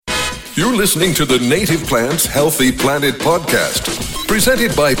You're listening to the Native Plants Healthy Planet podcast,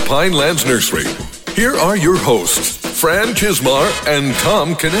 presented by Pinelands Nursery. Here are your hosts, Fran Chismar and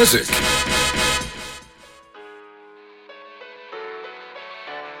Tom Knezick.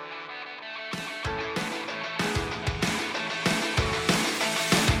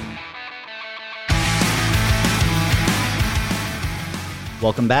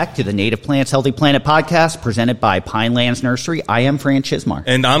 Welcome back to the Native Plants Healthy Planet podcast, presented by Pinelands Nursery. I am Fran Chismar.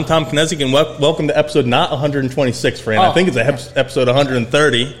 And I'm Tom Knezick, and welcome to episode not 126, Fran. I think it's episode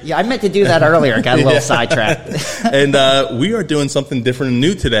 130. Yeah, I meant to do that earlier. I got a little sidetracked. And we are doing something different and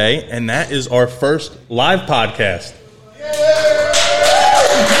new today, and that is our first live podcast.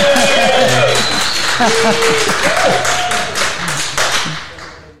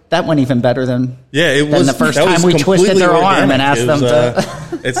 That went even better than the first time we twisted their arm and asked them to.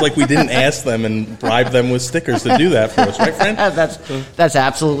 It's like we didn't ask them and bribe them with stickers to do that for us, right, Fran? That's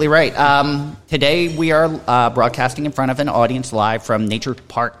absolutely right. Today we are broadcasting in front of an audience live from Nature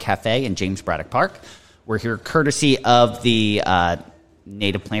Park Cafe in James Braddock Park. We're here courtesy of the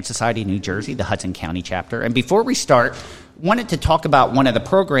Native Plant Society of New Jersey, the Hudson County chapter. And before we start, wanted to talk about one of the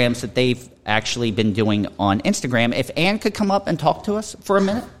programs that they've actually been doing on Instagram. If Ann could come up and talk to us for a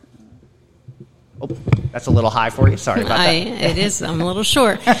minute. Oh, that's a little high for you. Sorry about that. It is. I'm a little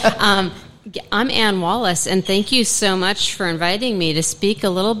short. I'm Ann Wallace, and thank you so much for inviting me to speak a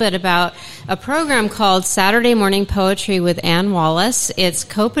little bit about a program called Saturday Morning Poetry with Ann Wallace. It's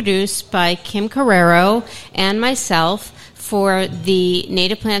co-produced by Kim Carrero and myself for the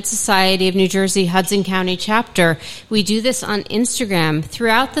Native Plant Society of New Jersey Hudson County chapter. We do this on Instagram.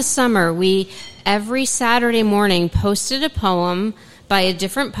 Throughout the summer, we, every Saturday morning, posted a poem by a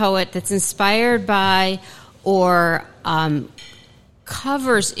different poet that's inspired by or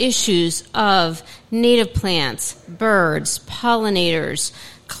covers issues of native plants, birds, pollinators,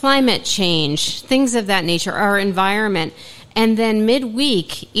 climate change, things of that nature, our environment. And then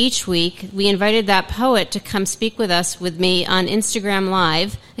midweek, each week, we invited that poet to come speak with me on Instagram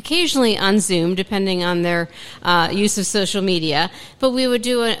Live, occasionally on Zoom, depending on their use of social media. But we would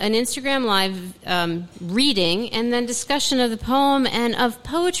do an Instagram Live reading and then discussion of the poem and of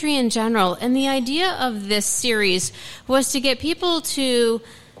poetry in general. And the idea of this series was to get people to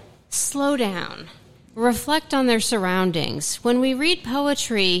slow down, reflect on their surroundings. When we read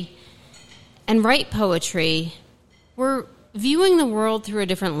poetry and write poetry, we're viewing the world through a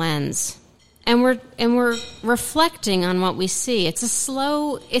different lens, and we're reflecting on what we see. It's a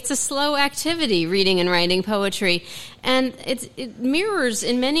slow activity, reading and writing poetry, and it mirrors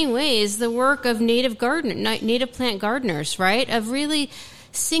in many ways the work of native plant gardeners, right? Of really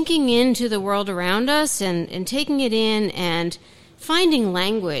sinking into the world around us and taking it in and finding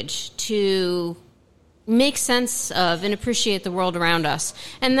language to make sense of and appreciate the world around us.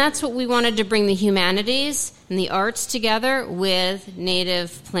 And that's what we wanted to bring the humanities and the arts together with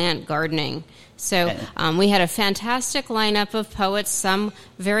native plant gardening. So we had a fantastic lineup of poets, some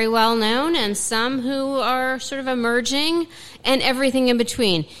very well known and some who are sort of emerging, and everything in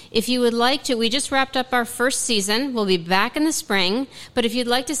between. If you would like to, we just wrapped up our first season. We'll be back in the spring. But if you'd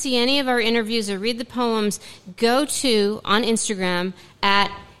like to see any of our interviews or read the poems, go to, on Instagram,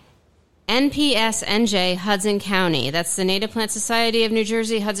 at NPSNJ Hudson County. That's the Native Plant Society of New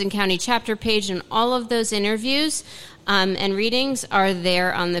Jersey Hudson County chapter page, and all of those interviews and readings are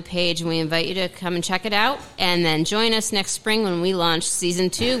there on the page, and we invite you to come and check it out, and then join us next spring when we launch Season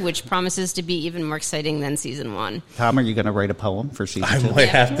 2, which promises to be even more exciting than Season 1. Tom, are you going to write a poem for Season 2? I might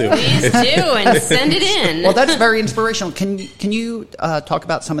have to. Please do, and send it in. Well, that's very inspirational. Can you talk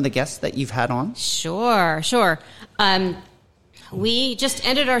about some of the guests that you've had on? Sure. We just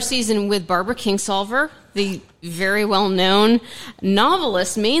ended our season with Barbara Kingsolver, the very well-known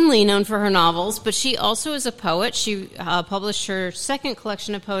novelist, mainly known for her novels, but she also is a poet. She published her second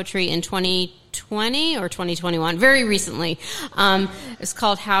collection of poetry in 2020 or 2021, very recently. It's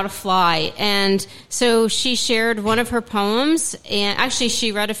called How to Fly. And so she shared one of her poems, and actually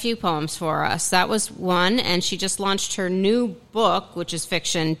she read a few poems for us. That was one, and she just launched her new book, which is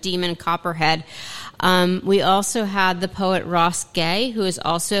fiction, Demon Copperhead. We also had the poet Ross Gay, who is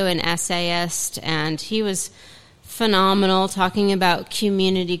also an essayist, and he was phenomenal, talking about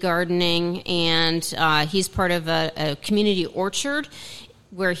community gardening, and he's part of a community orchard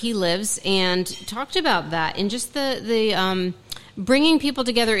where he lives, and talked about that and just the bringing people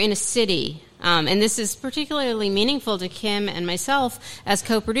together in a city. And this is particularly meaningful to Kim and myself as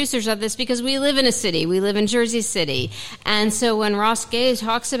co-producers of this because we live in a city. We live in Jersey City. And so when Ross Gay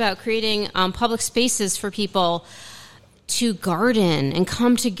talks about creating public spaces for people to garden and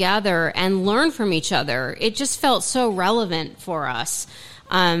come together and learn from each other, it just felt so relevant for us.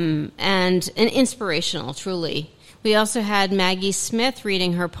 and inspirational, truly. We also had Maggie Smith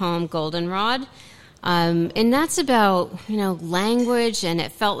reading her poem Goldenrod. And that's about, language, and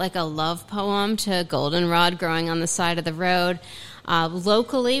it felt like a love poem to goldenrod growing on the side of the road.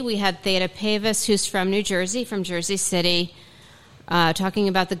 Locally, we had Theda Pavis, who's from New Jersey, from Jersey City, talking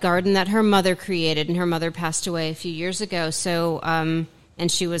about the garden that her mother created, and her mother passed away a few years ago. So,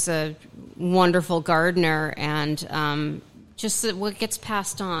 and she was a wonderful gardener, and just what gets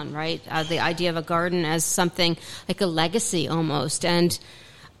passed on, right? The idea of a garden as something like a legacy almost, and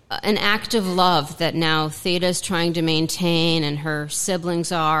an act of love that now Theda's trying to maintain, and her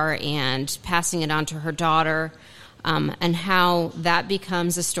siblings are, and passing it on to her daughter, and how that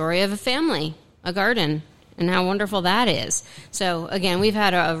becomes a story of a family, a garden, and how wonderful that is. So, again, we've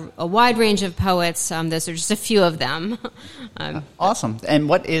had a wide range of poets. Those are just a few of them. Awesome. And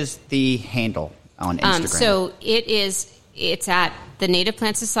what is the handle on Instagram? So it's at the Native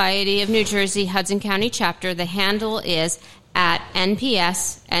Plant Society of New Jersey, Hudson County chapter. The handle is at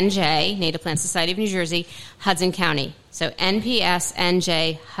NPS-NJ, Native Plant Society of New Jersey, Hudson County. So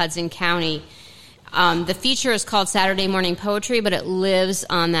NPS-NJ, Hudson County. The feature is called Saturday Morning Poetry, but it lives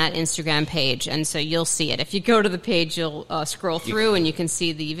on that Instagram page, and so you'll see it. If you go to the page, you'll scroll through, and you can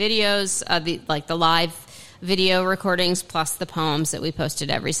see the videos, the live video recordings, plus the poems that we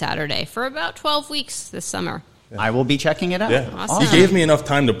posted every Saturday for about 12 weeks this summer. I will be checking it out. Yeah. Awesome. You gave me enough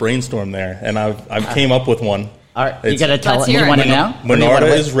time to brainstorm there, and I came up with one. All right, you got to tell Let's it. hear You it. want it now?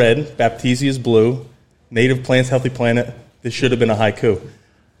 Monarda is red, Baptisia is blue, Native Plants, Healthy Planet. This should have been a haiku.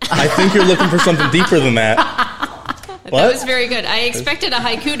 I think you're looking for something deeper than that. That was very good. I expected a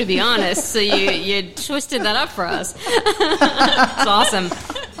haiku, to be honest, so you twisted that up for us. It's awesome.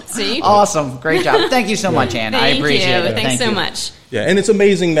 See? Awesome. Great job. Thank you so much, Ann. I appreciate it. Thanks Thank so you. much. Yeah, and it's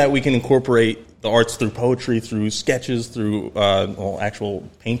amazing that we can incorporate the arts through poetry, through sketches, through actual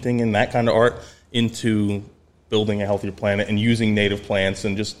painting and that kind of art into building a healthier planet and using native plants,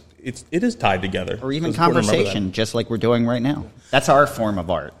 and just it is tied together. Or even It's important to remember conversation, just like we're doing right now. That's our form of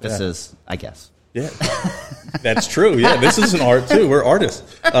art. This is, I guess. Yeah, that's true. Yeah, this is an art too. We're artists.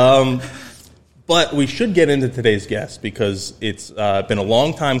 But we should get into today's guest because it's been a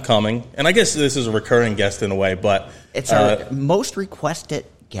long time coming, and I guess this is a recurring guest in a way. But It's our most requested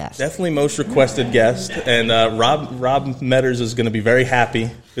guest. definitely most requested guest, and Rob Metters is going to be very happy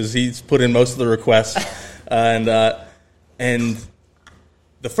because he's put in most of the requests. And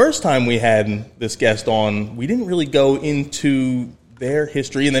the first time we had this guest on, we didn't really go into their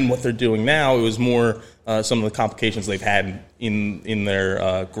history and then what they're doing now. It was more some of the complications they've had in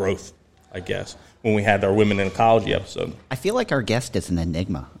their growth, I guess, when we had our Women in Ecology episode. I feel like our guest is an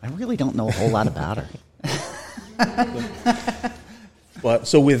enigma. I really don't know a whole lot about her. But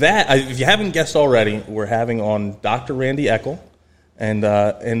so with that, if you haven't guessed already, we're having on Dr. Randy Eckel, and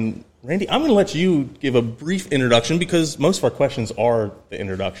Randy, I'm going to let you give a brief introduction because most of our questions are the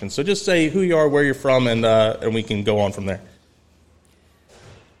introduction. So just say who you are, where you're from, and we can go on from there.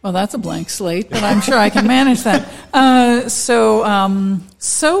 Well, that's a blank slate, but I'm sure I can manage that.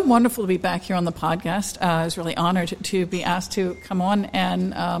 So wonderful to be back here on the podcast. I was really honored to be asked to come on,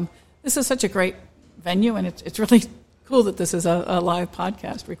 and this is such a great venue, and it's really cool that this is a live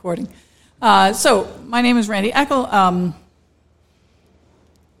podcast recording. So my name is Randy Eckel.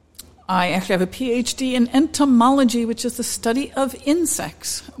 I actually have a PhD in entomology, which is the study of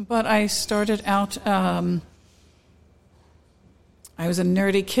insects, but I started out... I was a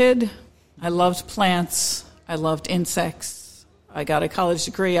nerdy kid. I loved plants. I loved insects. I got a college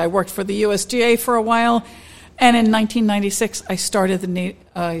degree. I worked for the USDA for a while. And in 1996, I started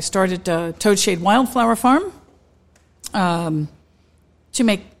Toadshade Wildflower Farm to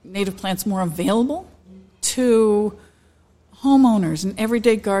make native plants more available to homeowners and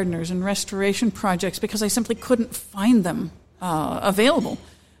everyday gardeners and restoration projects because I simply couldn't find them available.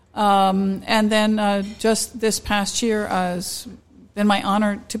 And then just this past year, it's been my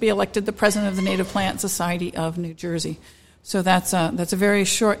honor to be elected the president of the Native Plant Society of New Jersey. So that's a very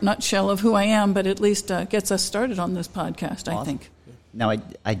short nutshell of who I am, but at least gets us started on this podcast, I think. Now,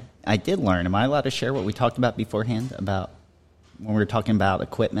 I did learn. Am I allowed to share what we talked about beforehand about when we were talking about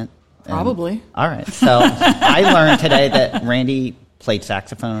equipment? Probably. All right. So I learned today that Randy played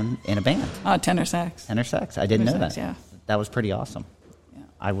saxophone in a band. Tenor sax. Tenor sax. I didn't know Tenor sax, that. yeah. That was pretty awesome. Yeah.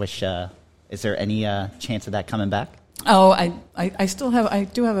 I wish. Is there any chance of that coming back? Oh, I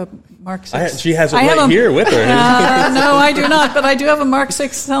do have a Mark 6. She has it right here with her. No, I do not, but I do have a Mark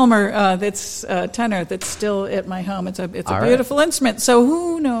 6 Selmer that's tenor that's still at my home. It's a beautiful instrument. So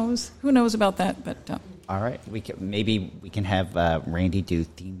who knows about that? But All right, maybe we can have Randy do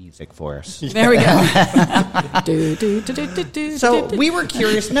theme music for us. There we go. So we were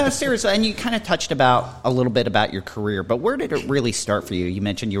curious. No, seriously, and you kind of touched a little bit about your career, but where did it really start for you? You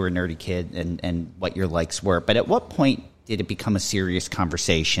mentioned you were a nerdy kid and what your likes were, but at what point did it become a serious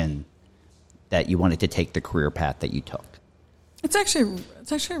conversation that you wanted to take the career path that you took? It's actually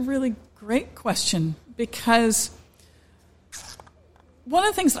a really great question, because one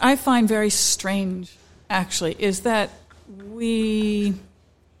of the things that I find very strange, actually, is that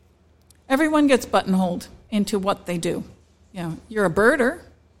everyone gets buttonholed into what they do. You know, you're a birder,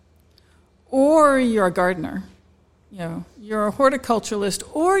 or you're a gardener. You know, you're a horticulturalist,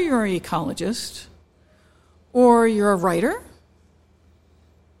 or you're an ecologist, or you're a writer.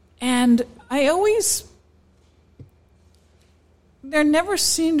 And there never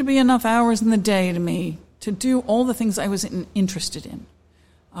seemed to be enough hours in the day to me to do all the things I was interested in.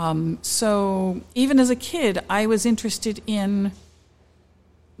 So even as a kid, I was interested in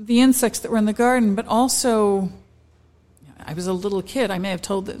the insects that were in the garden, but also, I was a little kid. I may have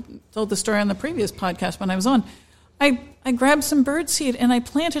told the story on the previous podcast when I was on. I grabbed some bird seed and I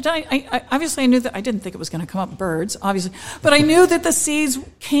planted. I obviously I knew that I didn't think it was going to come up birds, obviously, but I knew that the seeds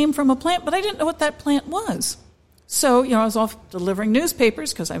came from a plant, but I didn't know what that plant was. So, I was off delivering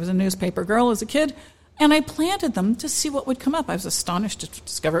newspapers because I was a newspaper girl as a kid, and I planted them to see what would come up. I was astonished to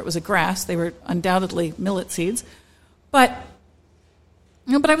discover it was a grass. They were undoubtedly millet seeds. But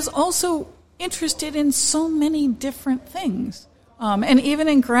I was also interested in so many different things. And even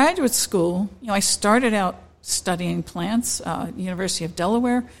in graduate school, I started out studying plants at the University of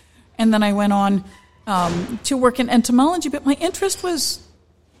Delaware, and then I went on to work in entomology. But my interest was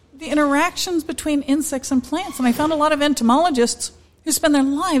the interactions between insects and plants. And I found a lot of entomologists who spend their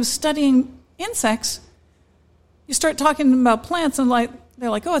lives studying insects. You start talking about plants, and they're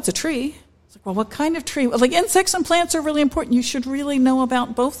like, oh, it's a tree. It's like, well, what kind of tree? Like, insects and plants are really important. You should really know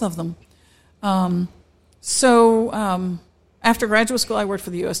about both of them. So after graduate school, I worked for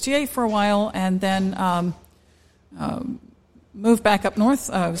the USDA for a while, and then moved back up north.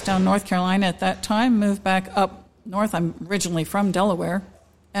 I was down in North Carolina at that time, moved back up north. I'm originally from Delaware,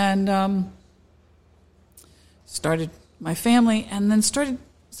 and started my family, and then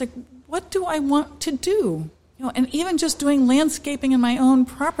it's like, what do I want to do? And even just doing landscaping in my own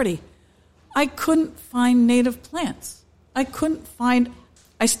property, I couldn't find native plants. I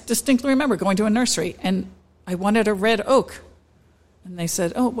distinctly remember going to a nursery, and I wanted a red oak. And they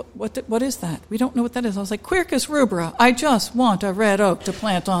said, oh, what is that? We don't know what that is. I was like, Quercus rubra. I just want a red oak to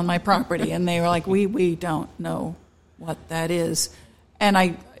plant on my property. And they were like, we don't know what that is.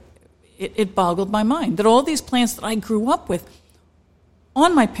 And it boggled my mind that all these plants that I grew up with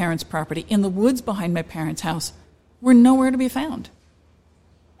on my parents' property, in the woods behind my parents' house, were nowhere to be found.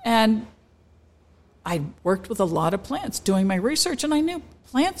 And I worked with a lot of plants doing my research, and I knew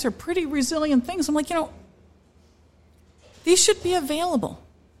plants are pretty resilient things. I'm like, these should be available.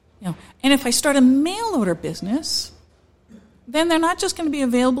 And if I start a mail order business, then they're not just going to be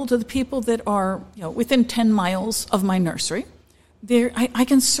available to the people that are within 10 miles of my nursery. I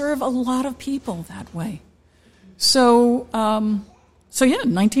can serve a lot of people that way. So,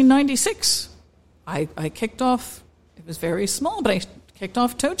 in 1996, I kicked off. It was very small, but I kicked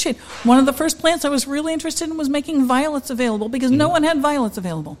off Toadshade. One of the first plants I was really interested in was making violets available, because no one had violets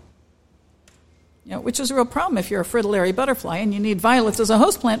available. Which is a real problem if you're a fritillary butterfly and you need violets as a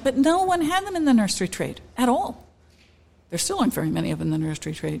host plant, but no one had them in the nursery trade at all. There still aren't very many of them in the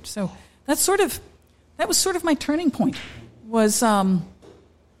nursery trade. So that was sort of my turning point. Was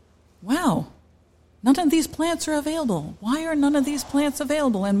wow, none of these plants are available. Why are none of these plants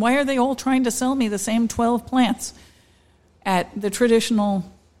available? And why are they all trying to sell me the same 12 plants at the traditional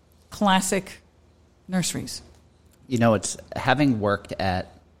classic nurseries? It's having worked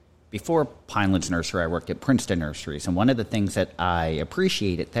before Pinelands Nursery, I worked at Princeton Nurseries. And one of the things that I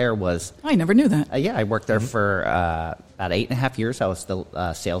appreciated there was... I never knew that. I worked there for about 8.5 years. I was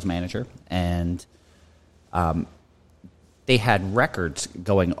the sales manager. And they had records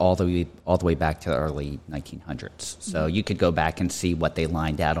going all the way back to the early 1900s. So you could go back and see what they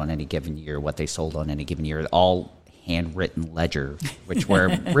lined out on any given year, what they sold on any given year, all handwritten ledger, which were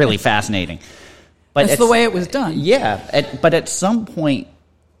really fascinating. But that's the way it was done. Yeah, but at some point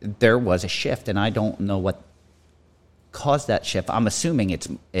there was a shift, and I don't know what caused that shift. I'm assuming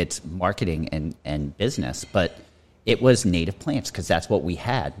it's marketing and business, but it was native plants, because that's what we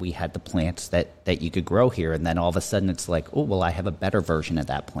had. We had the plants that you could grow here, and then all of a sudden it's like, oh, well, I have a better version of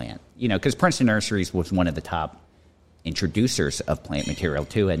that plant. Because Princeton Nurseries was one of the top introducers of plant material,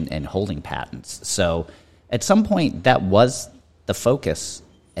 too, and holding patents. So at some point that was the focus,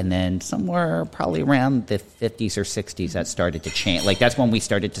 and then somewhere probably around the 50s or 60s that started to change. Like that's when we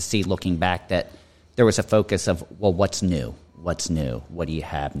started to see, looking back, that there was a focus of, well, what's new? What's new? What do you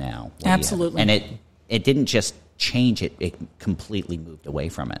have now? Absolutely. And it didn't just change, it completely moved away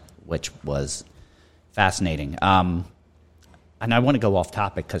from it, which was fascinating. And I want to go off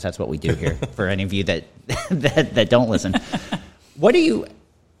topic because that's what we do here for any of you that don't listen. What do you,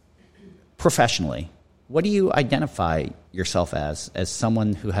 professionally, what do you identify yourself as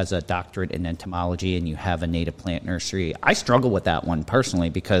someone who has a doctorate in entomology and you have a native plant nursery? I struggle with that one personally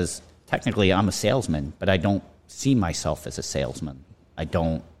because technically I'm a salesman, but I don't see myself as a salesman. I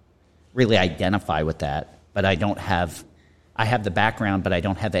don't really identify with that, but I have the background, but I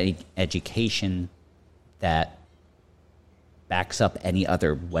don't have any education that backs up any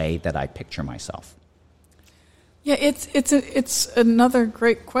other way that I picture myself. Yeah, it's another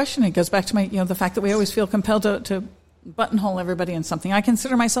great question. It goes back to the fact that we always feel compelled to buttonhole everybody in something. I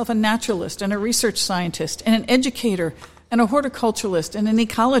consider myself a naturalist and a research scientist and an educator and a horticulturalist and an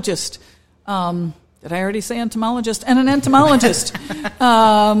ecologist. Did I already say entomologist? And an entomologist.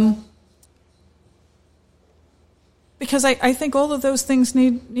 Because I think all of those things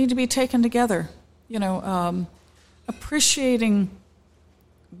need to be taken together. Appreciating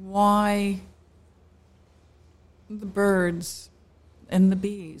why the birds and the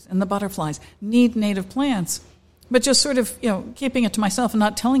bees and the butterflies need native plants, but just sort of, keeping it to myself and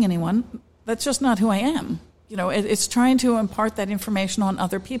not telling anyone, that's just not who I am. It's trying to impart that information on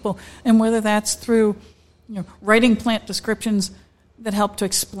other people, and whether that's through, writing plant descriptions that help to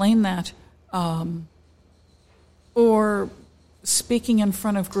explain that, or speaking in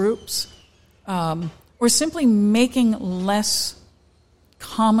front of groups, or simply making less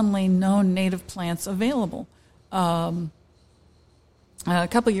commonly known native plants available. A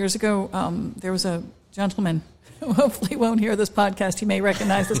couple of years ago, there was a gentleman who hopefully won't hear this podcast. He may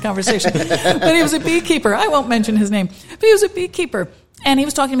recognize this conversation. But he was a beekeeper. I won't mention his name. But he was a beekeeper. And he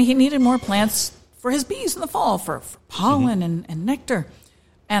was talking to me. He needed more plants for his bees in the fall, for pollen and nectar.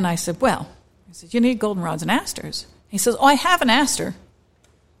 And I said, you need goldenrods and asters. He says, I have an aster.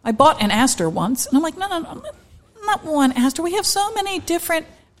 I bought an aster once. And I'm like, no, not one aster. We have so many different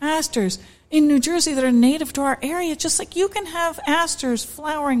asters in New Jersey that are native to our area. Just like you can have asters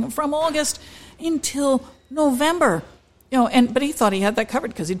flowering from August until November, but he thought he had that covered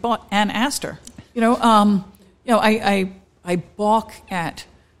because he'd bought an aster. I balk at,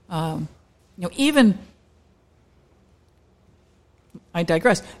 even. I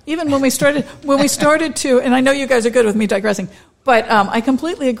digress. Even when we started to, and I know you guys are good with me digressing, but I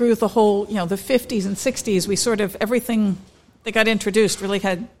completely agree with the whole, the 50s and 60s. We sort of, everything that got introduced really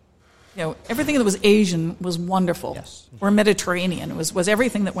had, everything that was Asian was wonderful, yes. Or Mediterranean was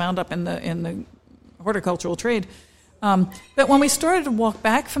everything that wound up in the horticultural trade. But when we started to walk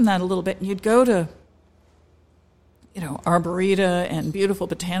back from that a little bit, and you'd go to, arboreta and beautiful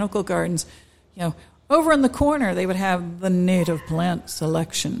botanical gardens, over in the corner they would have the native plant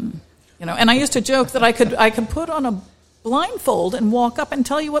selection, and I used to joke that I could put on a blindfold and walk up and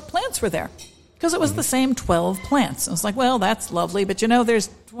tell you what plants were there, because it was the same 12 plants. I was like, well, that's lovely, but there's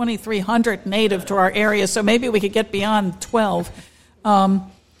 2,300 native to our area, so maybe we could get beyond 12.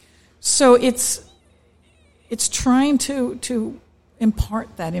 So it's trying to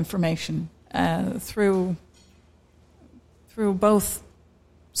impart that information through both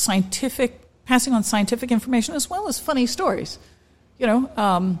passing on scientific information as well as funny stories.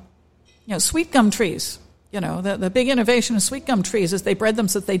 Sweet gum trees. The big innovation of sweet gum trees is they bred them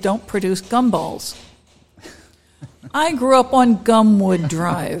so that they don't produce gumballs. I grew up on Gumwood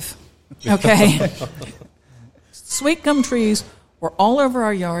Drive. Okay, sweet gum trees were all over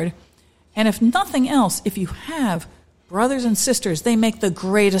our yard. And if nothing else, if you have brothers and sisters, they make the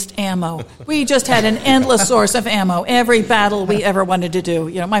greatest ammo. We just had an endless source of ammo. Every battle we ever wanted to do.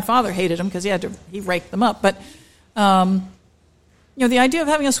 My father hated them because he raked them up. But, the idea of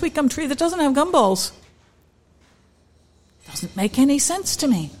having a sweet gum tree that doesn't have gumballs doesn't make any sense to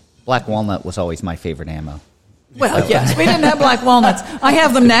me. Black walnut was always my favorite ammo. Well, yes, we didn't have black walnuts. I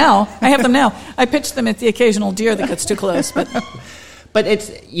have them now. I pitch them at the occasional deer that gets too close. But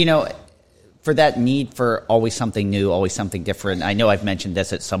it's, for that need for always something new, always something different. I know I've mentioned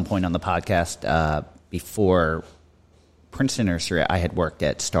this at some point on the podcast before Princeton Nursery. I had worked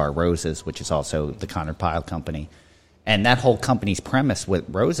at Star Roses, which is also the Conard Pyle company. And that whole company's premise with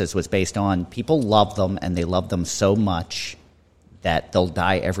roses was based on people love them, and they love them so much that they'll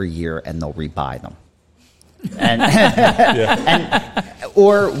die every year and they'll rebuy them.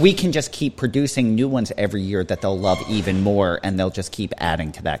 Or we can just keep producing new ones every year that they'll love even more, and they'll just keep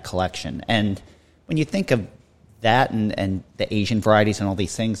adding to that collection. And when you think of that and the Asian varieties and all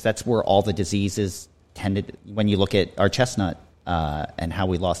these things, that's where all the diseases tended. When you look at our chestnut and how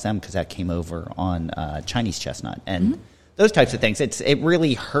we lost them, because that came over on Chinese chestnut and those types of things, it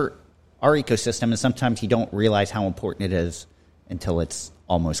really hurt our ecosystem, and sometimes you don't realize how important it is until it's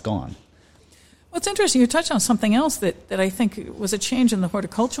almost gone. Well, it's interesting. You touched on something else that I think was a change in the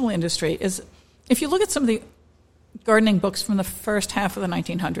horticultural industry. Is if you look at some of the gardening books from the first half of the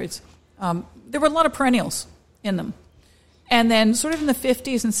 1900s, there were a lot of perennials in them. And then sort of in the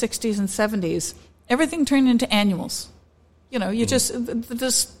 50s and 60s and 70s, everything turned into annuals. You know, you just,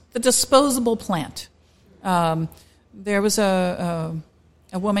 the disposable plant. There was a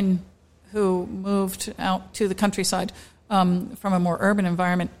woman who moved out to the countryside from a more urban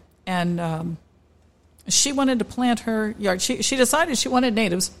environment, and she wanted to plant her yard. She decided she wanted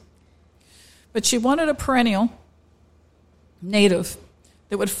natives, but she wanted a perennial native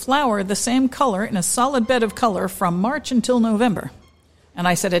that would flower the same color in a solid bed of color from March until November. And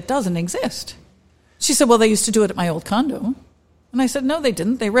I said, it doesn't exist. She said, well, they used to do it at my old condo. And I said, no, they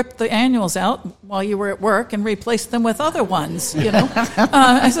didn't. They ripped the annuals out while you were at work and replaced them with other ones, you know.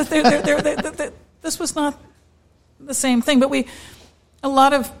 I said, this was not the same thing. But a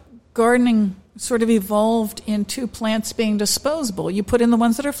lot of gardening sort of evolved into plants being disposable. You put in the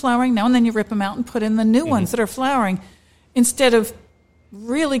ones that are flowering now, and then you rip them out and put in the new ones that are flowering, instead of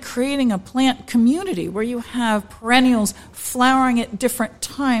really creating a plant community where you have perennials flowering at different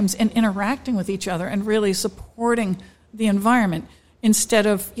times and interacting with each other and really supporting the environment, instead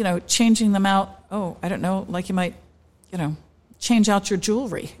of, you know, changing them out. Oh, I don't know, like you might, you know, change out your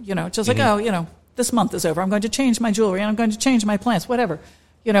jewelry, you know, just like, oh, you know, this month is over, I'm going to change my jewelry and I'm going to change my plants, whatever.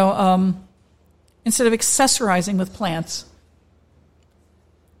 You know, instead of accessorizing with plants,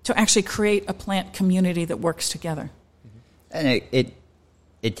 to actually create a plant community that works together. And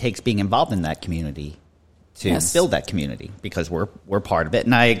it takes being involved in that community to build that community, because we're part of it.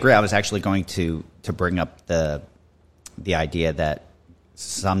 And I agree. I was actually going to bring up the idea that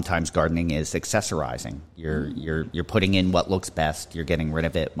sometimes gardening is accessorizing. You're putting in what looks best. You're getting rid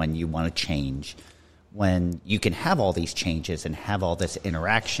of it when you want to change. When you can have all these changes and have all this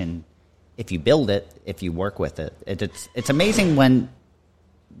interaction, if you build it, if you work with it, it's amazing when,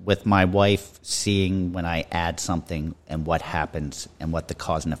 with my wife, seeing when I add something and what happens and what the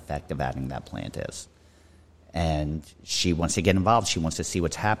cause and effect of adding that plant is. And she wants to get involved. She wants to see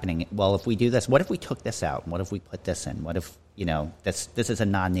what's happening. Well, if we do this, what if we took this out? What if we put this in? What if, you know, this is a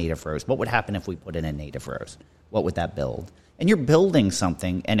non-native rose? What would happen if we put in a native rose? What would that build? And you're building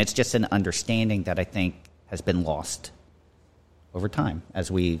something, and it's just an understanding that I think has been lost over time as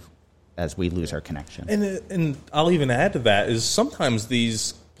we lose our connection. And I'll even add to that is sometimes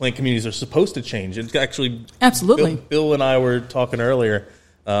these plant communities are supposed to change. It's actually absolutely. Bill and I were talking earlier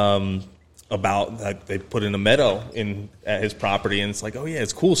about that they put in a meadow at his property, and it's like, oh yeah,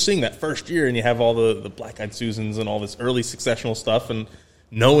 it's cool seeing that first year, and you have all the black-eyed Susans and all this early successional stuff, and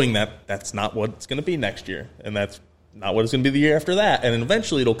knowing that that's not what it's going to be next year, and that's not what it's going to be the year after that, and then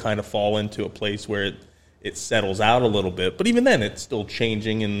eventually it'll kind of fall into a place where it settles out a little bit. But even then, it's still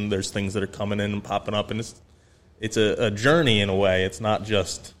changing, and there's things that are coming in and popping up, and it's a journey in a way. It's not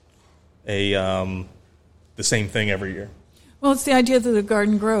just the same thing every year. Well, it's the idea that the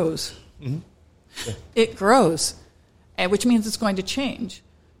garden grows. Mm-hmm. Yeah. It grows, which means it's going to change.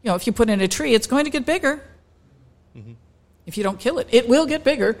 You know, if you put in a tree, it's going to get bigger. Mm-hmm. If you don't kill it, it will get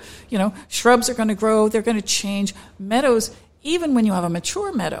bigger. You know, shrubs are going to grow. They're going to change. Meadows, even when you have a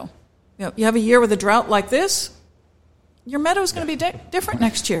mature meadow, you know, you have a year with a drought like this, your meadow is going to be different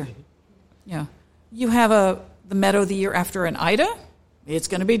next year. Yeah, you have the meadow the year after an Ida, it's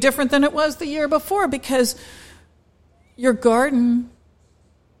going to be different than it was the year before, because your garden,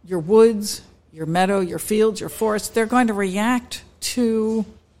 your woods, your meadow, your fields, your forests, they're going to react to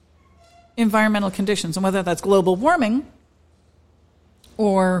environmental conditions, and whether that's global warming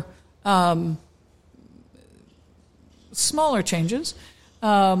or smaller changes,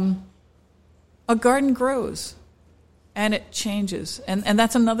 a garden grows and it changes. And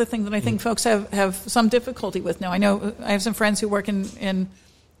that's another thing that I think folks have some difficulty with now. I know I have some friends who work in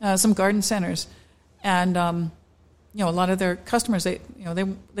some garden centers, and you know, a lot of their customers, they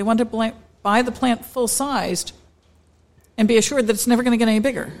want to buy the plant full sized and be assured that it's never going to get any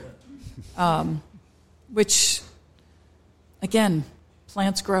bigger. Which, again,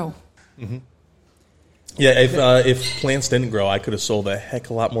 plants grow. Mm-hmm. Yeah, if plants didn't grow, I could have sold a heck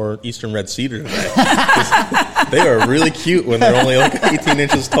of a lot more Eastern Red Cedar today. They are really cute when they're only like 18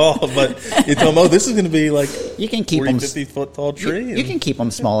 inches tall. But you tell them, oh, this is going to be like you can keep 40, 50-foot tall tree. You can keep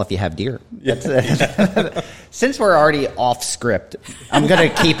them small if you have deer. Yeah. Since we're already off script, I'm going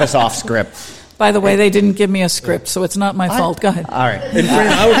to keep us off script. By the way, they didn't give me a script, so it's not my fault. Go ahead. All right. And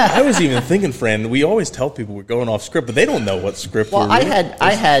Fran, I was even thinking, Fran, we always tell people we're going off script, but they don't know what script Well, we're reading.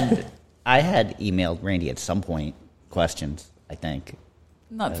 I had emailed Randy at some point questions, I think.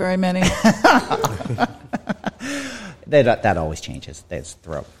 Not very many. That always changes. They just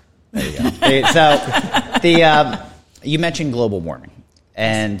throw. There you go. You mentioned global warming,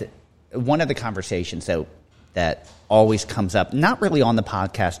 and one of the conversations that always comes up, not really on the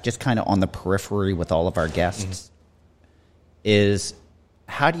podcast, just kind of on the periphery with all of our guests, is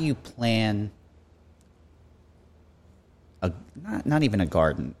how do you plan not even a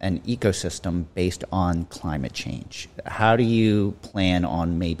garden, an ecosystem based on climate change? How do you plan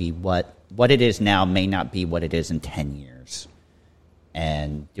on maybe what it is now may not be what it is in 10 years?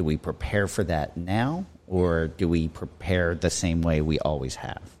 And do we prepare for that now, or do we prepare the same way we always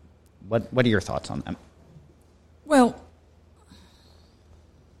have? What are your thoughts on that? Well,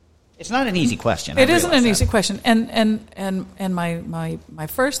 it's not an easy question. It isn't an easy question. And my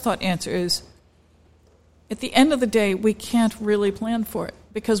first thought answer is, at the end of the day, we can't really plan for it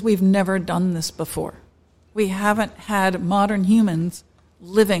because we've never done this before. We haven't had modern humans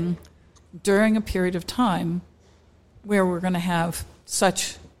living during a period of time where we're going to have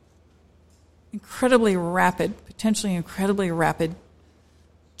such potentially incredibly rapid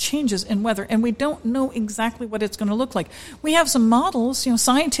changes in weather, and we don't know exactly what it's going to look like. We have some models.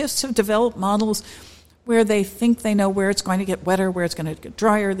 Scientists have developed models where they think they know where it's going to get wetter, where it's going to get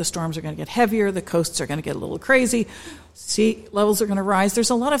drier, the storms are going to get heavier, the coasts are going to get a little crazy, sea levels are going to rise.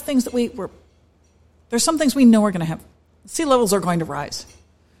 There's a lot of things that there's some things we know are going to happen. Sea levels are going to rise.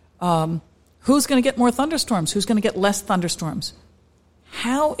 Who's going to get more thunderstorms? Who's going to get less thunderstorms?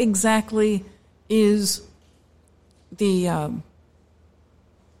 How exactly is the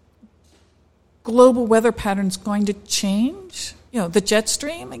global weather patterns going to change? The jet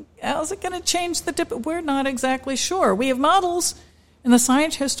stream, how's it going to change the dip? We're not exactly sure. We have models, and the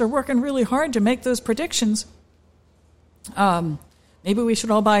scientists are working really hard to make those predictions. Maybe we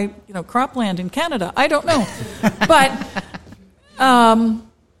should all buy, cropland in Canada. I don't know. But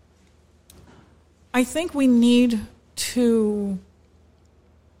I think we need to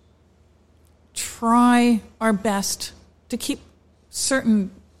try our best to keep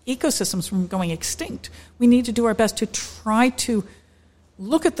certain ecosystems from going extinct. We need to do our best to try to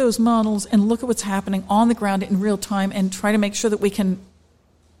look at those models and look at what's happening on the ground in real time and try to make sure that we can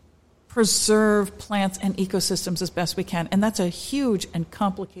preserve plants and ecosystems as best we can. And that's a huge and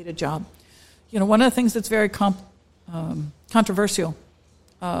complicated job. One of the things that's very controversial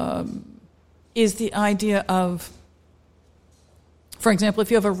is the idea of, for example,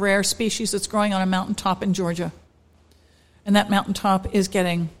 if you have a rare species that's growing on a mountaintop in Georgia, and that mountaintop is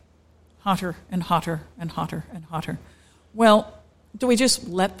getting hotter and hotter and hotter and hotter. Well, do we just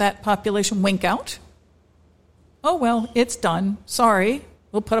let that population wink out? Oh, well, it's done. Sorry.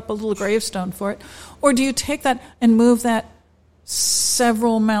 We'll put up a little gravestone for it. Or do you take that and move that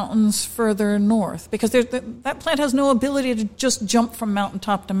several mountains further north? Because that plant has no ability to just jump from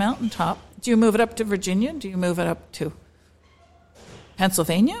mountaintop to mountaintop. Do you move it up to Virginia? Do you move it up to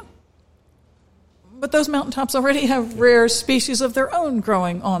Pennsylvania? But those mountaintops already have rare species of their own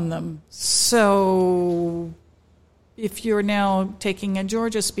growing on them. So if you're now taking a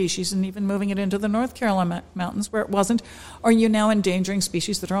Georgia species and even moving it into the North Carolina mountains where it wasn't, are you now endangering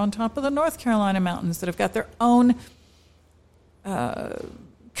species that are on top of the North Carolina mountains that have got their own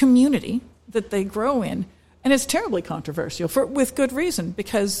community that they grow in? And it's terribly controversial with good reason,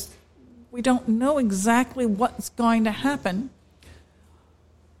 because we don't know exactly what's going to happen.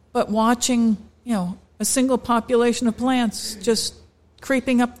 But watching a single population of plants just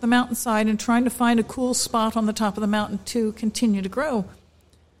creeping up the mountainside and trying to find a cool spot on the top of the mountain to continue to grow,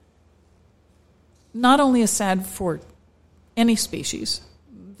 not only is sad for any species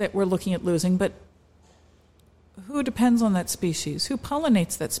that we're looking at losing, but who depends on that species? Who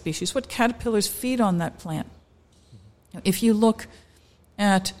pollinates that species? What caterpillars feed on that plant? If you look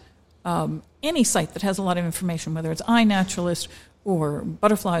at any site that has a lot of information, whether it's iNaturalist or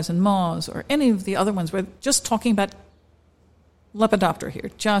butterflies and moths, or any of the other ones, we're just talking about Lepidoptera here,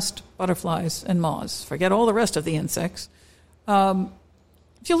 just butterflies and moths. Forget all the rest of the insects. If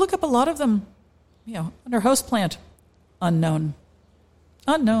you look up a lot of them, under host plant, unknown.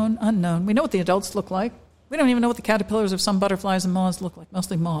 We know what the adults look like. We don't even know what the caterpillars of some butterflies and moths look like.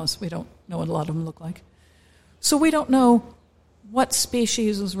 Mostly moths. We don't know what a lot of them look like. So we don't know what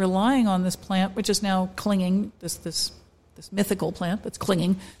species is relying on this plant, which is now clinging, this mythical plant that's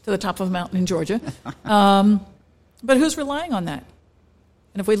clinging to the top of a mountain in Georgia. But who's relying on that?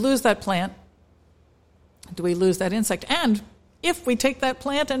 And if we lose that plant, do we lose that insect? And if we take that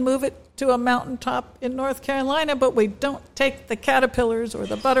plant and move it to a mountaintop in North Carolina, but we don't take the caterpillars or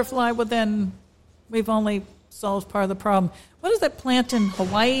the butterfly, well, then we've only solved part of the problem. What is that plant in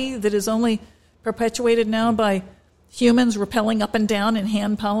Hawaii that is only perpetuated now by humans rappelling up and down and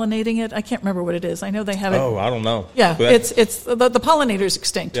hand-pollinating it? I can't remember what it is. I know they have it. Oh, I don't know. Yeah, it's the pollinator's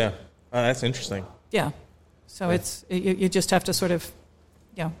extinct. Yeah, that's interesting. Yeah, so it's you just have to sort of,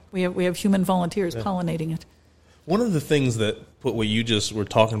 we have human volunteers pollinating it. One of the things that put what you just were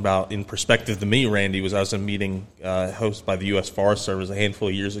talking about in perspective to me, Randy, was I was in a meeting hosted by the U.S. Forest Service a handful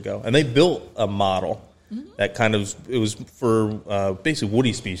of years ago, and they built a model that it was for basically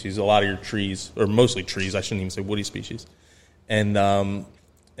woody species, a lot of your trees, or mostly trees, I shouldn't even say woody species. And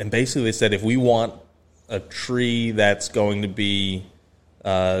basically they said if we want a tree that's going to be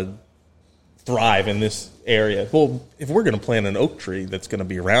thrive in this area, well, if we're going to plant an oak tree that's going to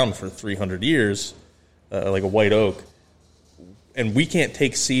be around for 300 years, like a white oak, and we can't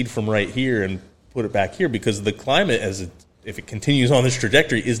take seed from right here and put it back here because the climate, if it continues on this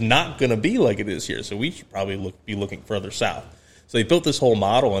trajectory, is not going to be like it is here. So we should probably be looking further south. So they built this whole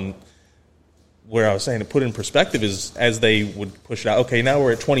model, and where I was saying to put in perspective is as they would push it out, okay, now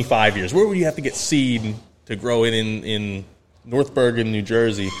we're at 25 years. Where would you have to get seed to grow it in North Bergen, New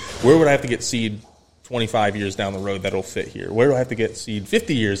Jersey? Where would I have to get seed 25 years down the road that'll fit here? Where do I have to get seed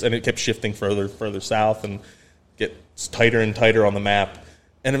 50 years? And it kept shifting further south and gets tighter and tighter on the map.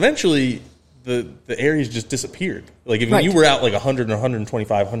 And eventually the areas just disappeared. Like if you were out like 100 or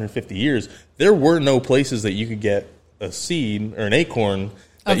 125, 150 years, there were no places that you could get a seed or an acorn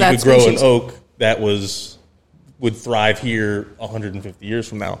that you could grow an oak that would thrive here 150 years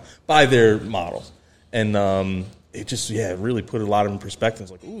from now by their models. And it just really put a lot in perspective.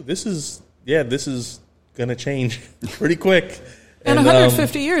 It's like, ooh, this is going to change pretty quick. And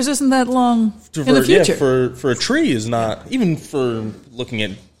 150 years isn't that long in the future. Yeah, for a tree is not, even for looking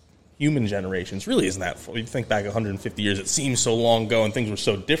at human generations, really isn't that full. You think back 150 years, it seems so long ago and things were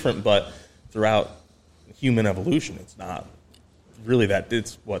so different, but throughout human evolution, it's not really that.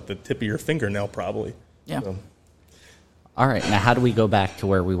 It's the tip of your fingernail probably. Yeah. So. All right, now how do we go back to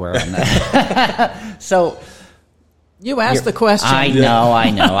where we were on that? So you asked the question. I know.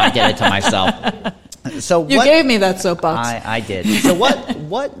 I did it to myself. So you gave me that soapbox. I did. So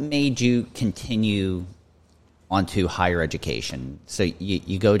what made you continue onto higher education? So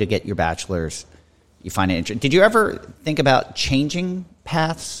you go to get your bachelor's, you find it interesting. Did you ever think about changing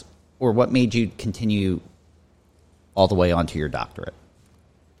paths, or what made you continue all the way onto your doctorate?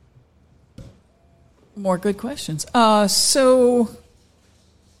 More good questions. So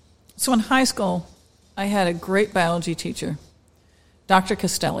in high school, I had a great biology teacher, Dr.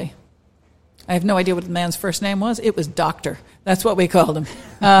 Castelli. I have no idea what the man's first name was. It was Doctor. That's what we called him.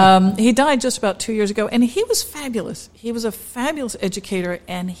 He died just about 2 years ago, and he was fabulous. He was a fabulous educator,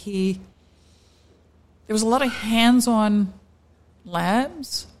 and there was a lot of hands-on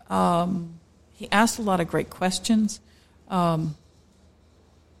labs. He asked a lot of great questions.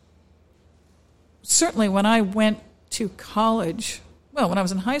 Certainly when I went to college, when I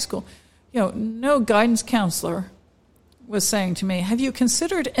was in high school, no guidance counselor was saying to me, have you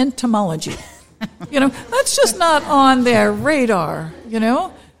considered entomology? That's just not on their radar,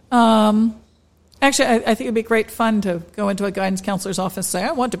 Actually, I think it'd be great fun to go into a guidance counselor's office and say,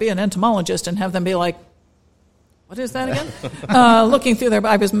 I want to be an entomologist, and have them be like, what is that again? Looking through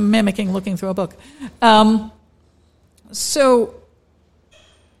I was mimicking looking through a book. So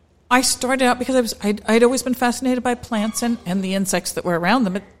I started out because I'd always been fascinated by plants and the insects that were around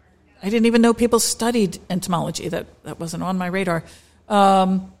them. I didn't even know people studied entomology. That wasn't on my radar.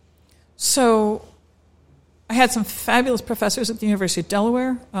 So I had some fabulous professors at the University of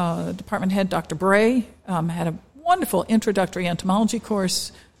Delaware. Department head Dr. Bray had a wonderful introductory entomology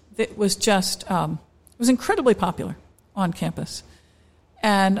course that was just it was incredibly popular on campus.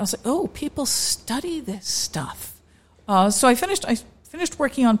 And I was like, oh, people study this stuff. So I finished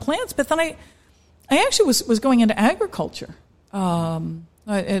working on plants, but then I actually was going into agriculture.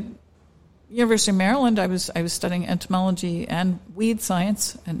 At University of Maryland, I was studying entomology and weed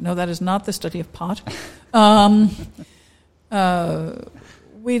science, and no, that is not the study of pot.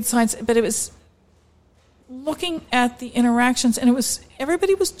 Weed science, but it was looking at the interactions, and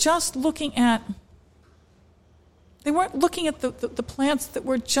everybody was just looking at. They weren't looking at the plants that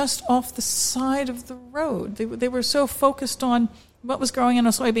were just off the side of the road. They were so focused on what was growing in a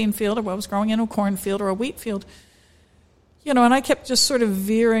soybean field or what was growing in a corn field or a wheat field. And I kept just sort of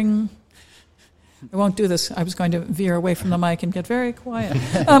veering. I won't do this. I was going to veer away from the mic and get very quiet.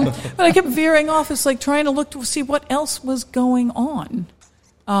 But I kept veering off. It's like trying to look to see what else was going on.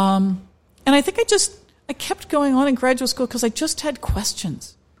 And I think I I kept going on in graduate school because I just had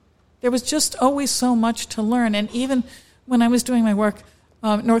questions. There was just always so much to learn. And even when I was doing my work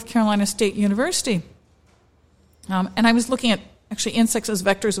at North Carolina State University, and I was looking at actually insects as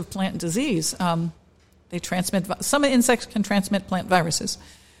vectors of plant disease. They transmit, some insects can transmit plant viruses.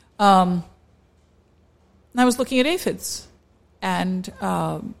 And I was looking at aphids. And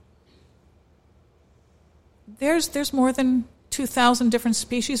there's more than 2,000 different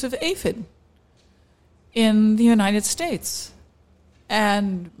species of aphid in the United States.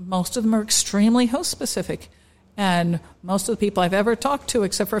 And most of them are extremely host-specific. And most of the people I've ever talked to,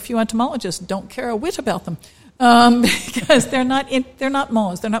 except for a few entomologists, don't care a whit about them. Because they're not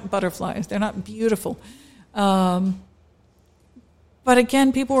moths, they're not butterflies, they're not beautiful. But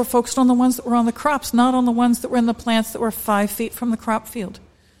again, people were focused on the ones that were on the crops, not on the ones that were in the plants that were 5 feet from the crop field.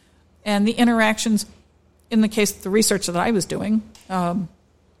 And the interactions, in the case of the research that I was doing, the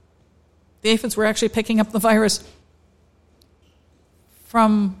aphids were actually picking up the virus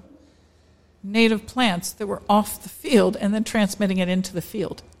from native plants that were off the field and then transmitting it into the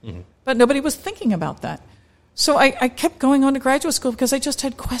field. Mm-hmm. But nobody was thinking about that. So I kept going on to graduate school because I just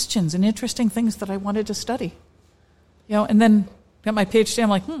had questions and interesting things that I wanted to study. And then got my PhD. I'm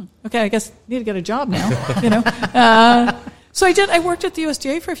like, okay, I guess I need to get a job now. So I did. I worked at the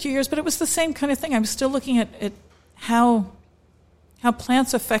USDA for a few years, but it was the same kind of thing. I was still looking at how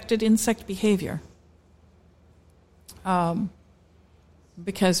plants affected insect behavior.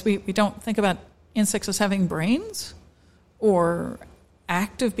 Because we don't think about insects as having brains or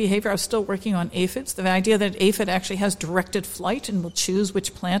active behavior. I was still working on aphids. The idea that an aphid actually has directed flight and will choose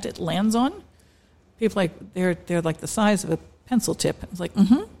which plant it lands on. People they're like the size of a pencil tip. It's like,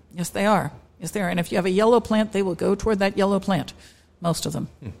 yes, they are. Yes, they are. And if you have a yellow plant, they will go toward that yellow plant. Most of them.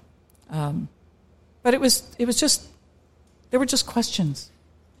 But it was just, they were just questions.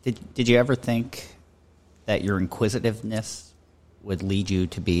 Did you ever think that your inquisitiveness would lead you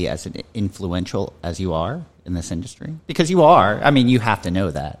to be as influential as you are in this industry? Because you are. I mean, you have to know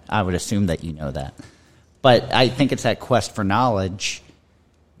that. I would assume that you know that. But I think it's that quest for knowledge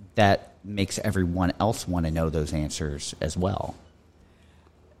that makes everyone else want to know those answers as well.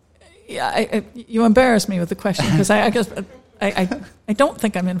 Yeah, you embarrass me with the question because I guess I don't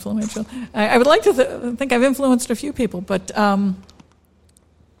think I'm influential. I would like to think I've influenced a few people, but I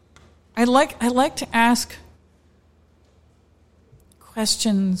like to ask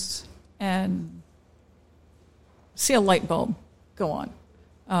questions and see a light bulb go on.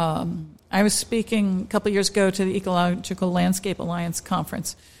 I was speaking a couple years ago to the Ecological Landscape Alliance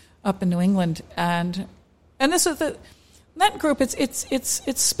conference up in New England, and this is that group.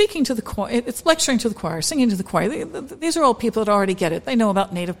 It's speaking to the choir. It's lecturing to the choir, singing to the choir. These are all people that already get it. They know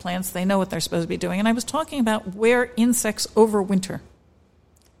about native plants. They know what they're supposed to be doing. And I was talking about where insects overwinter.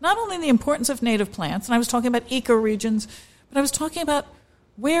 Not only the importance of native plants, and I was talking about ecoregions, but I was talking about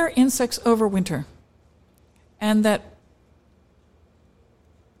where insects overwinter, and that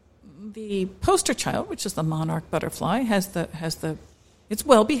the poster child, which is the monarch butterfly, it's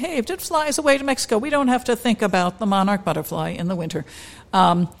well behaved. It flies away to Mexico. We don't have to think about the monarch butterfly in the winter,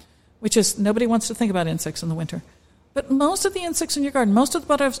 which is nobody wants to think about insects in the winter. But most of the insects in your garden, most of the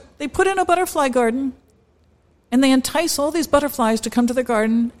butterflies, they put in a butterfly garden, and they entice all these butterflies to come to their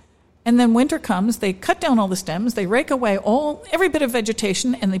garden. And then winter comes, they cut down all the stems, they rake away every bit of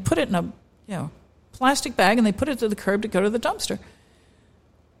vegetation, and they put it in a plastic bag, and they put it to the curb to go to the dumpster.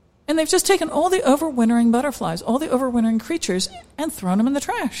 And they've just taken all the overwintering butterflies, all the overwintering creatures, and thrown them in the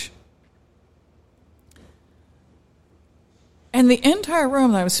trash. And the entire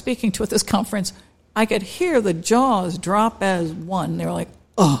room that I was speaking to at this conference, I could hear the jaws drop as one. They were like,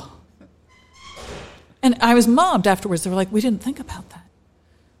 oh. And I was mobbed afterwards. They were like, we didn't think about that.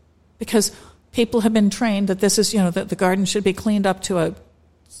 Because people have been trained that this is, that the garden should be cleaned up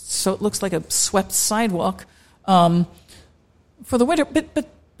so it looks like a swept sidewalk for the winter.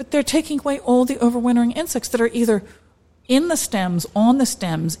 But they're taking away all the overwintering insects that are either in the stems, on the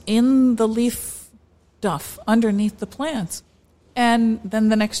stems, in the leaf duff, underneath the plants. And then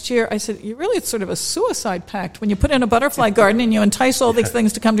the next year, I said, it's sort of a suicide pact when you put in a butterfly garden and you entice all these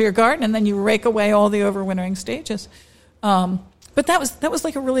things to come to your garden, and then you rake away all the overwintering stages. But that was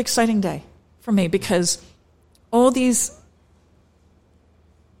like a really exciting day for me, because all these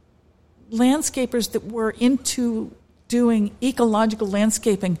landscapers that were into doing ecological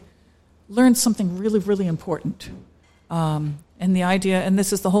landscaping learned something really, really important. And the idea, and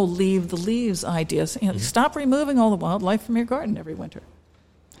this is the whole leave the leaves idea, stop removing all the wildlife from your garden every winter.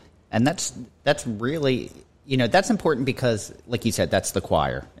 And that's really, that's important because, like you said, that's the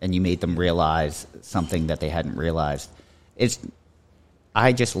choir, and you made them realize something that they hadn't realized.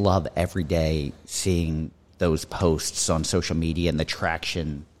 I just love every day seeing those posts on social media and the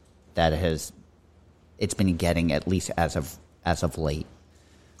traction that it's been getting, at least as of late.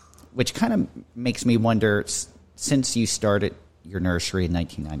 Which kind of makes me wonder, since you started your nursery in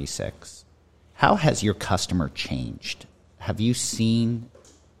 1996, how has your customer changed? Have you seen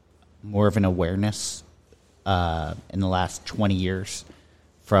more of an awareness in the last 20 years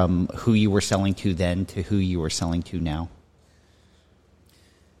from who you were selling to then to who you are selling to now?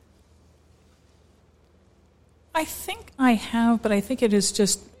 I think I have, but I think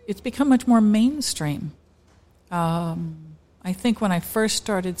it's become much more mainstream. I think when I first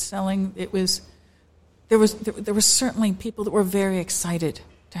started selling, there was certainly people that were very excited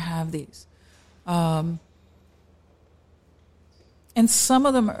to have these. And some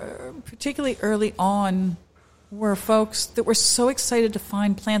of them, particularly early on, were folks that were so excited to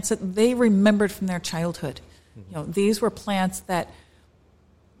find plants that they remembered from their childhood. Mm-hmm. These were plants that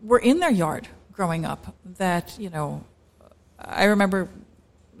were in their yard growing up that, I remember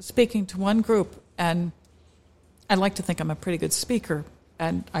speaking to one group, and I like to think I'm a pretty good speaker,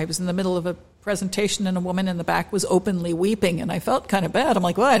 and I was in the middle of a presentation and a woman in the back was openly weeping, and I felt kind of bad. I'm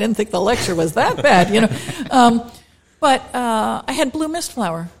like, well, I didn't think the lecture was that bad, But I had blue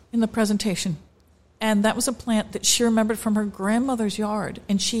mistflower in the presentation, and that was a plant that she remembered from her grandmother's yard,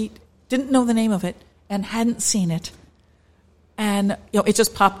 and she didn't know the name of it and hadn't seen it. And it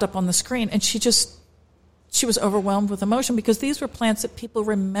just popped up on the screen, and she was overwhelmed with emotion because these were plants that people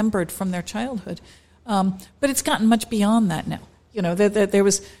remembered from their childhood. But it's gotten much beyond that now. There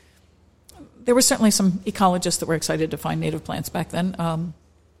were certainly some ecologists that were excited to find native plants back then,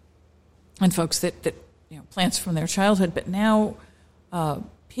 and folks that plants from their childhood. But now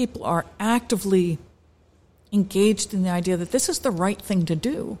people are actively engaged in the idea that this is the right thing to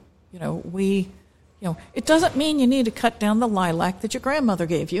do. It doesn't mean you need to cut down the lilac that your grandmother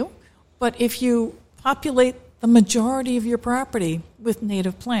gave you, but if you populate the majority of your property with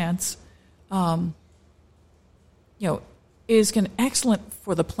native plants, is excellent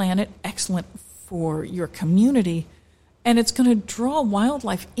for the planet, excellent for your community, and it's going to draw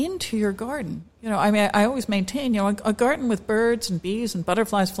wildlife into your garden. I always maintain, a garden with birds and bees and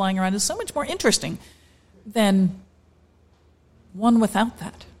butterflies flying around is so much more interesting than one without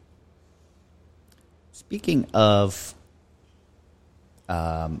that. Speaking of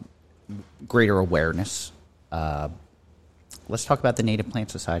greater awareness, let's talk about the Native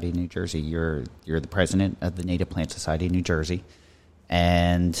Plant Society of New Jersey. You're the president of the Native Plant Society of New Jersey,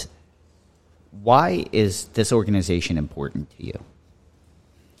 and why is this organization important to you?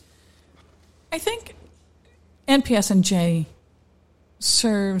 I think NPS&J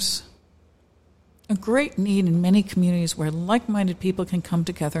serves a great need in many communities where like-minded people can come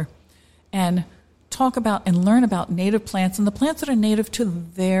together and talk about and learn about native plants and the plants that are native to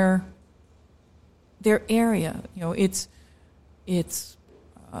their area.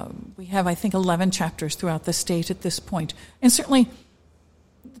 We have, I think, 11 chapters throughout the state at this point. And certainly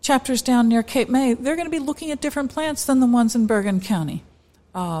the chapters down near Cape May, they're going to be looking at different plants than the ones in Bergen County.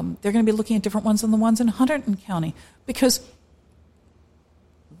 They're going to be looking at different ones than the ones in Hunterdon County, because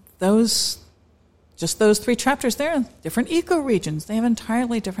those 3 chapters there, different ecoregions, they have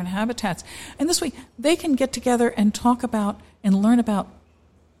entirely different habitats. And this way, they can get together and talk about and learn about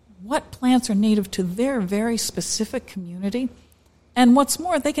what plants are native to their very specific community. And what's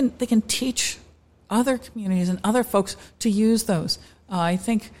more, they can teach other communities and other folks to use those. I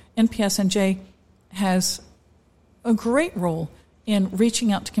think NPS&J has a great role in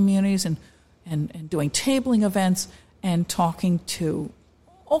reaching out to communities and doing tabling events and talking to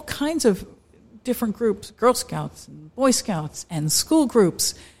all kinds of different groups, Girl Scouts and Boy Scouts and school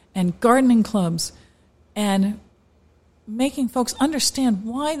groups and gardening clubs, and making folks understand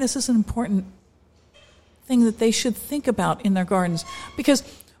why this is an important thing that they should think about in their gardens. Because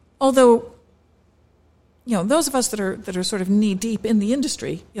although, those of us that are sort of knee deep in the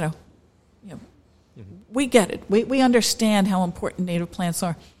industry, we get it. We understand how important native plants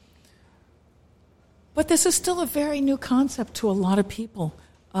are. But this is still a very new concept to a lot of people.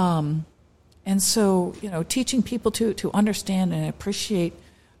 And so, teaching people to understand and appreciate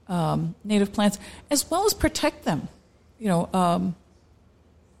native plants, as well as protect them.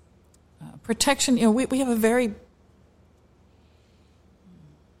 Protection, we have there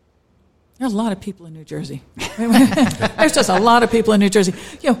are a lot of people in New Jersey. There's just a lot of people in New Jersey.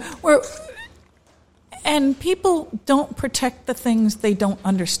 And people don't protect the things they don't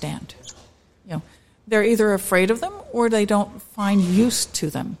understand. They're either afraid of them or they don't find use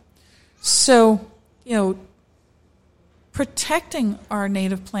to them. So, protecting our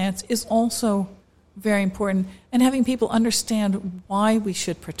native plants is also very important, and having people understand why we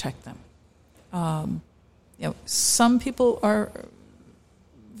should protect them. Some people are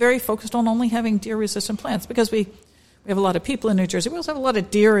very focused on only having deer-resistant plants because we have a lot of people in New Jersey. We also have a lot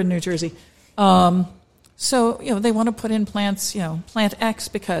of deer in New Jersey. So they want to put in plants, plant X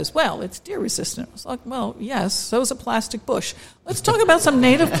because, well, it's deer-resistant. It's like, well, yes, so is a plastic bush. Let's talk about some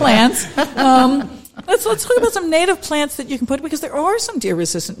native plants. Let's talk about some native plants that you can put, because there are some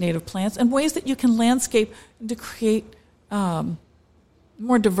deer-resistant native plants and ways that you can landscape to create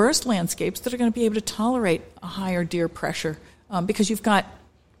more diverse landscapes that are going to be able to tolerate a higher deer pressure, because you've got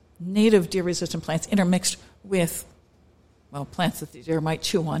native deer-resistant plants intermixed with, plants that the deer might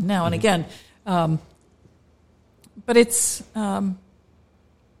chew on now and again. But it's, I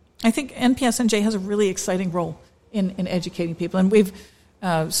think NPSNJ has a really exciting role in educating people. And we've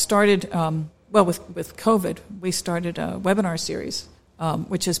started, with COVID, we started a webinar series,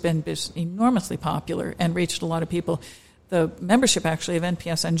 which has been just enormously popular and reached a lot of people. The membership, actually, of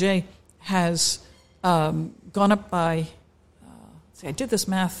NPSNJ has gone up by, I did this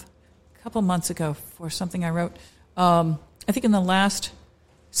math a couple months ago for something I wrote. I think in the last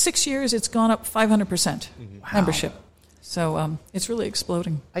 6 years, it's gone up 500% membership. So it's really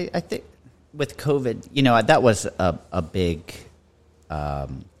exploding. I think with COVID, that was a big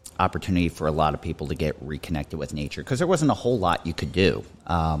opportunity for a lot of people to get reconnected with nature, because there wasn't a whole lot you could do.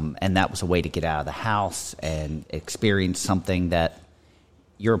 And that was a way to get out of the house and experience something that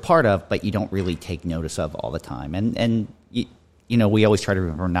you're a part of, but you don't really take notice of all the time. And we always try to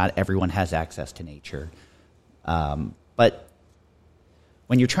remember not everyone has access to nature. But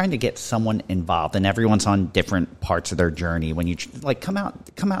when you're trying to get someone involved, and everyone's on different parts of their journey, when you come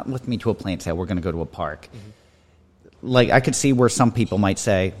out with me to a plant sale, we're going to go to a park. I could see where some people might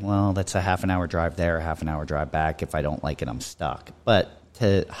say, well, that's a half an hour drive there, a half an hour drive back. If I don't like it, I'm stuck. But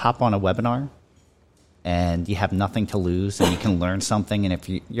to hop on a webinar and you have nothing to lose and you can learn something, and if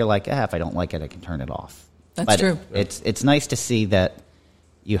you're like, if I don't like it, I can turn it off. That's true. It's nice to see that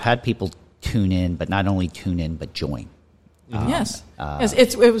you had people tune in, but not only tune in, but join. Yes,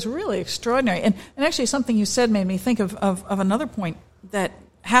 it was really extraordinary. And actually something you said made me think of another point that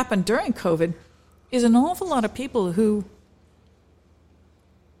happened during COVID, is an awful lot of people who,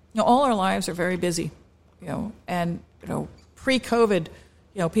 all our lives are very busy, and, pre-COVID,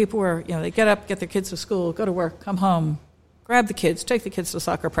 people were, they get up, get their kids to school, go to work, come home, grab the kids, take the kids to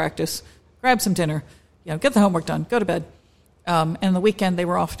soccer practice, grab some dinner, get the homework done, go to bed. And the weekend they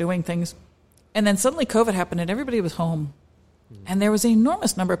were off doing things. And then suddenly COVID happened and everybody was home. And there was an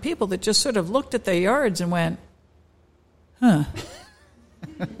enormous number of people that just sort of looked at their yards and went, I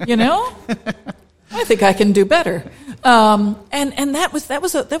think I can do better. And that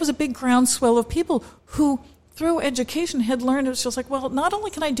was a big groundswell of people who, through education, had learned. It was just like, well, not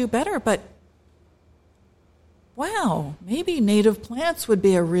only can I do better, but wow, maybe native plants would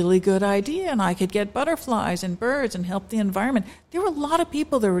be a really good idea, and I could get butterflies and birds and help the environment. There were a lot of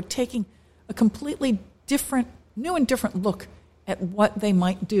people that were taking a completely new and different look at what they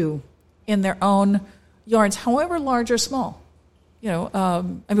might do in their own yards, however large or small. We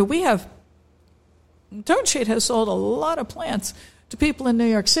have, Toadshade has sold a lot of plants to people in New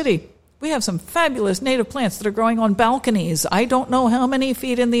York City. We have some fabulous native plants that are growing on balconies. I don't know how many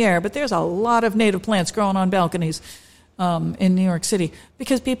feet in the air, but there's a lot of native plants growing on balconies in New York City,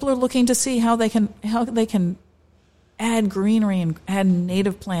 because people are looking to see how they can add greenery and add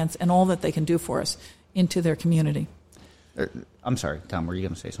native plants and all that they can do for us into their community. I'm sorry, Tom, were you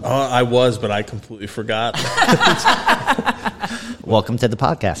going to say something? I was, but I completely forgot. Welcome to the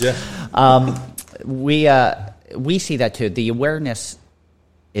podcast. Yeah. We see that too. The awareness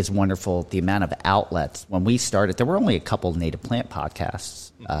is wonderful. The amount of outlets. When we started, there were only a couple native plant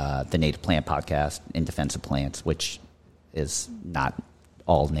podcasts. The Native Plant Podcast, In Defense of Plants, which is not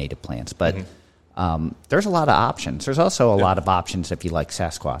all native plants, but there's a lot of options. There's also a lot of options if you like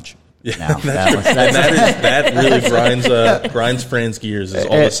Sasquatch. Yeah, that really grinds Fran's gears. Is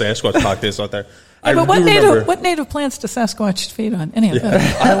all the Sasquatch podcasts out there. But what native plants does Sasquatch feed on? Any of them?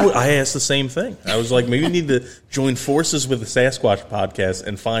 I asked the same thing. I was like, maybe we need to join forces with the Sasquatch podcast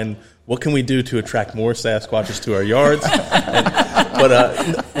and find what can we do to attract more Sasquatches to our yards.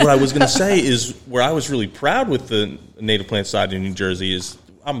 But what I was going to say is where I was really proud with the native plant side in New Jersey is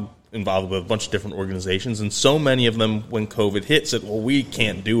I'm involved with a bunch of different organizations, and so many of them, when COVID hit, said, well, we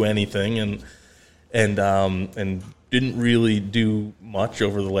can't do anything, and didn't really do much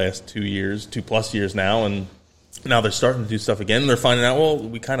over the last 2+ years now, and now they're starting to do stuff again, and they're finding out, well,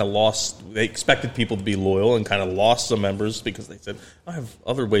 we kind of lost, they expected people to be loyal and kind of lost some members because they said, I have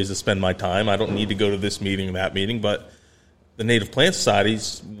other ways to spend my time, I don't need to go to this meeting and that meeting, but the Native Plant Society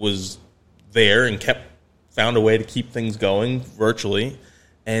was there and found a way to keep things going virtually.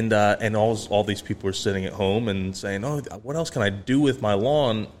 And all these people are sitting at home and saying, "Oh, what else can I do with my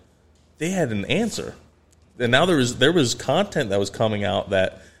lawn?" They had an answer, and now there was content that was coming out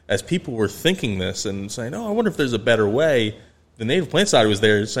that as people were thinking this and saying, "Oh, I wonder if there's a better way." The Native Plant Society was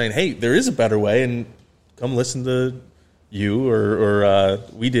there saying, "Hey, there is a better way, and come listen to you." Or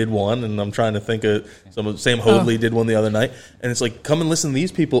we did one, and I'm trying to think of Sam Hoadley did one the other night, and it's like, come and listen to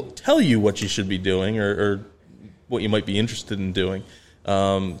these people tell you what you should be doing or what you might be interested in doing.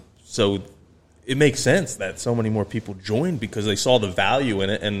 So it makes sense that so many more people joined because they saw the value in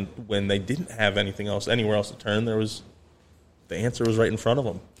it, and when they didn't have anything else, anywhere else to turn, the answer was right in front of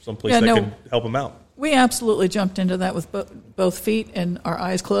them, someplace could help them out. We absolutely jumped into that with both feet and our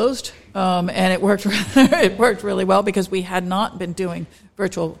eyes closed, and it worked. It worked really well because we had not been doing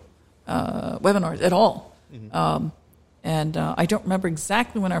virtual webinars at all. Mm-hmm. And I don't remember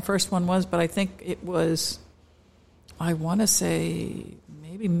exactly when our first one was, but I think it was, I want to say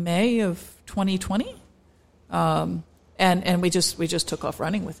maybe May of 2020, and we just took off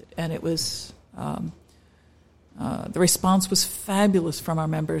running with it, and it was. The response was fabulous from our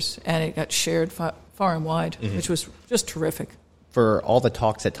members, and it got shared far and wide, which was just terrific. For all the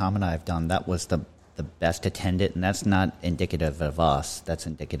talks that Tom and I have done, that was the best attended, and that's not indicative of us. That's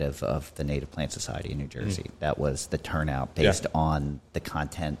indicative of the Native Plant Society in New Jersey. That was the turnout based on the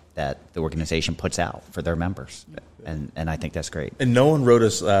content that the organization puts out for their members, and I think that's great. And no one wrote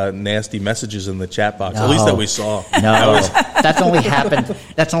us nasty messages in the chat box, at least that we saw. No, that's only happened.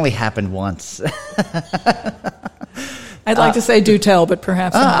 That's only happened once. I'd like to say do tell, but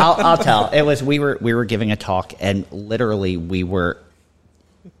perhaps not. I'll tell. It was we were giving a talk, and literally we were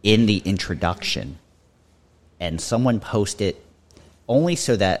in the introduction, and someone posted only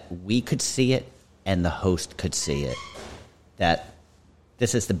so that we could see it and the host could see it, that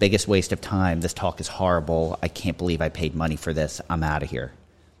this is the biggest waste of time. This talk is horrible. I can't believe I paid money for this. I'm out of here.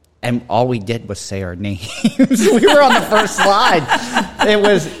 And all we did was say our names. We were on the first slide.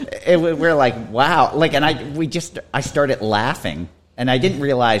 We're like, wow. Like, and I started laughing, and I didn't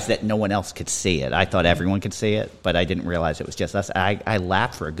realize that no one else could see it. I thought everyone could see it, but I didn't realize it was just us. I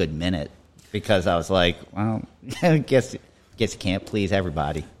laughed for a good minute because I was like, well, I guess you can't please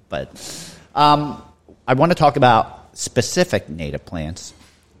everybody. But I want to talk about specific native plants.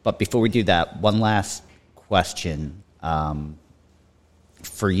 But before we do that, one last question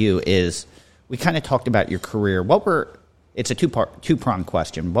for you is, we kind of talked about your career. It's a two-pronged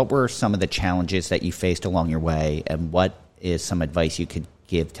question. What were some of the challenges that you faced along your way, and what is some advice you could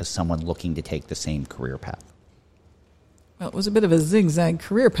give to someone looking to take the same career path? Well, it was a bit of a zigzag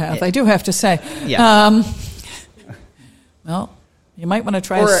career path, I do have to say. Yeah. Well, you might want to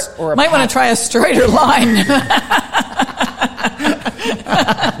try try a straighter line.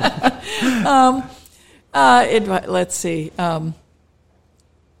 Let's see.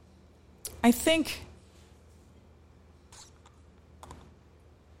 I think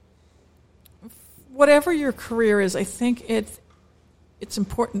whatever your career is, I think it's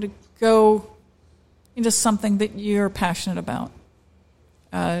important to go into something that you're passionate about.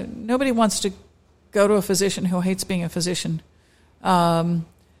 Nobody wants to go to a physician who hates being a physician, and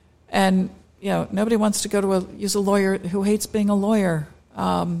nobody wants to go to use a lawyer who hates being a lawyer.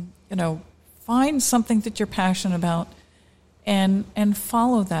 Find something that you're passionate about, and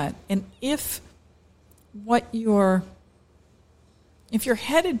follow that. And if you're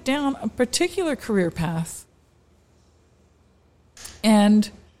headed down a particular career path, and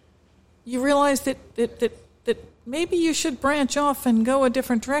you realize that maybe you should branch off and go a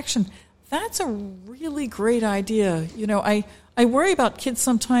different direction, that's a really great idea. I worry about kids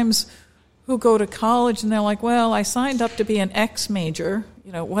sometimes who go to college and they're like, well, I signed up to be an X major,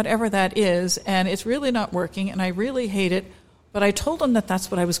 whatever that is, and it's really not working, and I really hate it, but I told them that that's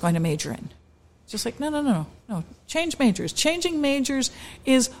what I was going to major in. Just like, no. Change majors. Changing majors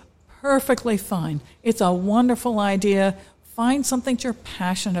is perfectly fine. It's a wonderful idea. Find something that you're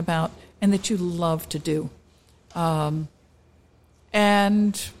passionate about and that you love to do. And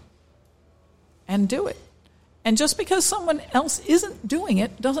do it. And just because someone else isn't doing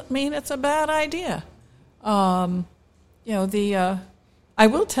it doesn't mean it's a bad idea. I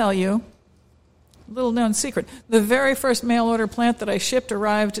will tell you, little known secret, the very first mail order plant that I shipped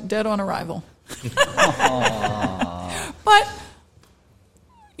arrived dead on arrival. But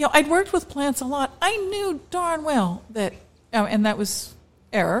I'd worked with plants a lot. I knew darn well that, and that was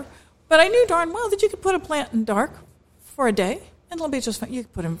error, but I knew darn well that you could put a plant in dark for a day and it'll be just fine. You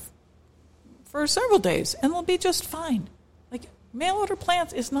could put them for several days and they'll be just fine. Like, mail order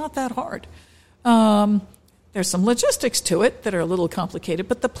plants is not that hard. there's some logistics to it that are a little complicated,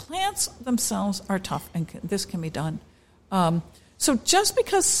 but the plants themselves are tough, and this can be done. So just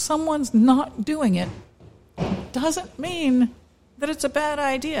because someone's not doing it doesn't mean that it's a bad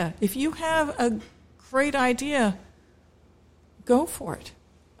idea. If you have a great idea, go for it.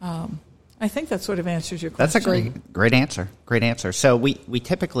 I think that sort of answers your question. That's a great answer. Great answer. So we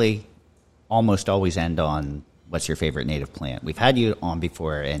typically almost always end on what's your favorite native plant. We've had you on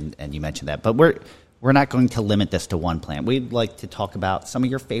before, and you mentioned that, but we're not going to limit this to one plant. We'd like to talk about some of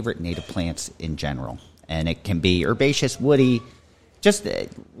your favorite native plants in general, and it can be herbaceous, woody. Just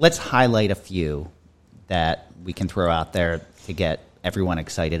let's highlight a few that we can throw out there to get everyone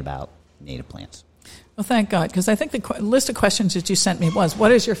excited about native plants. Well, thank God, because I think the list of questions that you sent me was,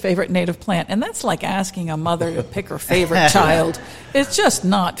 what is your favorite native plant? And that's like asking a mother to pick her favorite child. It's just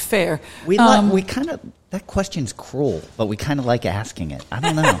not fair. We kind of, that question's cruel, but we kind of like asking it. I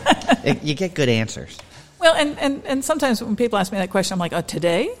don't know. You get good answers. Well, and sometimes when people ask me that question, I'm like,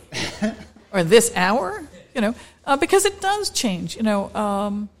 today? Or this hour? Because it does change.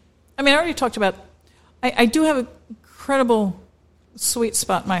 I already talked about, I do have an incredible sweet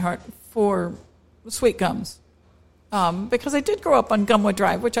spot in my heart for sweet gums, because I did grow up on Gumwood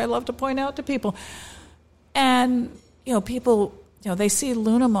Drive, which I love to point out to people. And people, they see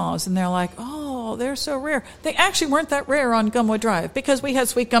Luna moths and they're like, oh, they're so rare. They actually weren't that rare on Gumwood Drive because we had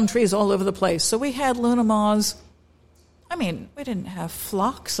sweet gum trees all over the place. So we had Luna moths. We didn't have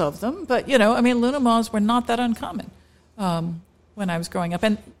flocks of them, but Luna moths were not that uncommon when I was growing up.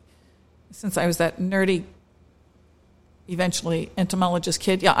 And since I was that nerdy, eventually entomologist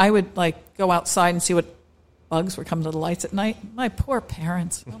kid, I would go outside and see what bugs were coming to the lights at night. My poor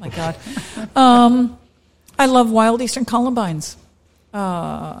parents. Oh my God. I love wild eastern columbines,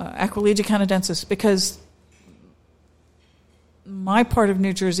 Aquilegia canadensis, because my part of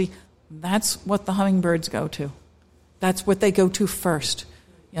New Jersey, that's what the hummingbirds go to. That's what they go to first.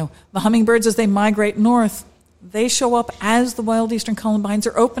 The hummingbirds, as they migrate north, they show up as the wild eastern columbines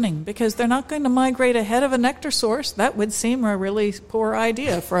are opening, because they're not going to migrate ahead of a nectar source. That would seem a really poor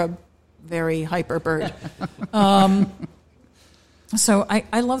idea for a very hyper bird. So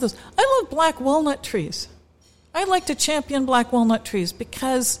I love those. I love black walnut trees. I like to champion black walnut trees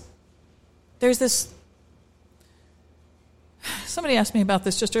because there's this. Somebody asked me about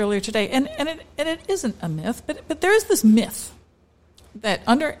this just earlier today, and it isn't a myth, but there is this myth that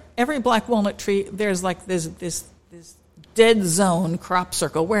under every black walnut tree, there's this dead zone crop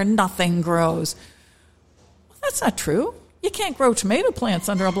circle where nothing grows. Well, that's not true. You can't grow tomato plants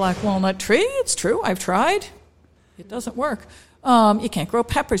under a black walnut tree. It's true. I've tried. It doesn't work. You can't grow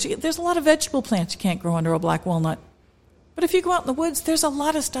peppers. There's a lot of vegetable plants you can't grow under a black walnut. But if you go out in the woods, there's a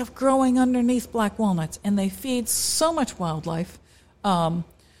lot of stuff growing underneath black walnuts, and they feed so much wildlife.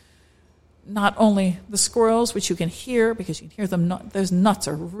 Not only the squirrels, which you can hear, because you can hear them, those nuts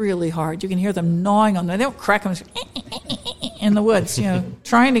are really hard. You can hear them gnawing on them. They don't crack them in the woods,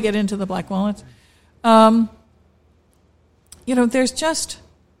 trying to get into the black walnuts.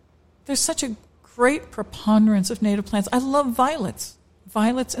 There's such a great preponderance of native plants. I love violets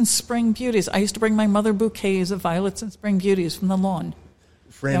and spring beauties. I used to bring my mother bouquets of violets and spring beauties from the lawn.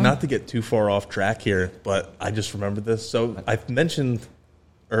 Fran, not to get too far off track here, but I just remembered this. So I mentioned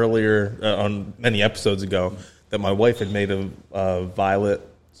earlier on many episodes ago that my wife had made a violet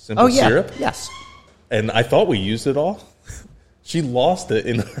simple syrup. Yes. And I thought we used it all. She lost it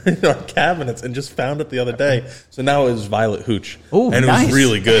in our cabinets and just found it the other day. So now it was violet hooch. Oh, and nice. It was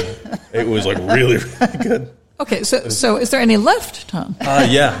really good. It was really, really good. Okay, so is there any left, Tom?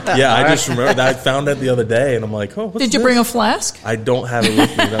 Yeah. I just remember that. I found it the other day, and I'm like, oh, what's Did you this? bring a flask? I don't have it with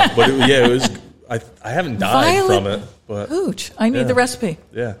me, but it was. I haven't died violet from it. But hooch. I need the recipe.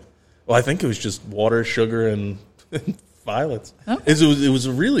 Yeah. Well, I think it was just water, sugar, and violets. Okay. It was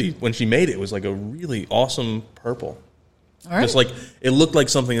really, when she made it, it was like a really awesome purple. All right. Just like, it looked like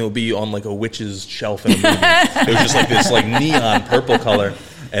something that would be on like a witch's shelf in a movie. It was just like this like neon purple color.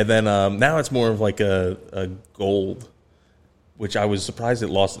 And then now it's more of like a gold, which I was surprised it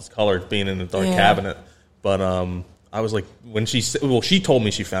lost its color being in a dark cabinet. But I was like, when she told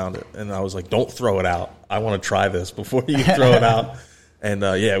me she found it, and I was like, don't throw it out. I want to try this before you throw it out. And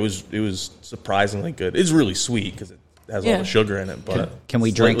it was surprisingly good. It's really sweet because it has all the sugar in it. But can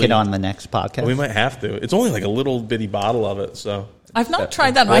we drink it on the next podcast? We might have to. It's only like a little bitty bottle of it, so. I've not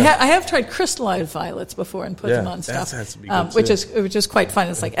tried that. Yeah. I have tried crystallized violets before and put them on stuff, which is quite fun.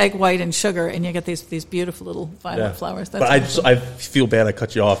 It's like egg white and sugar, and you get these beautiful little violet flowers. That's but I feel bad I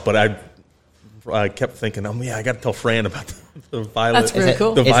cut you off, but I kept thinking, I got to tell Fran about the violet. That's very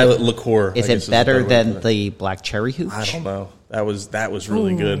cool. The violet liqueur. Is it better than the black cherry hooch? I don't know. That was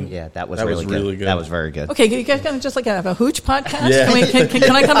really good. Yeah, that was really good. That was very good. Okay, you guys going to just have a hooch podcast? Yeah.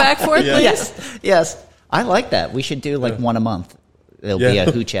 Can I come back for it, please? Yes. I like that. We should do one a month. It'll be a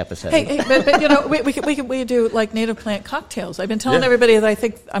hooch episode. Hey, but we do like native plant cocktails. I've been telling everybody that I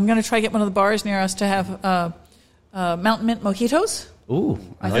think I'm going to try to get one of the bars near us to have Mountain Mint mojitos. Ooh,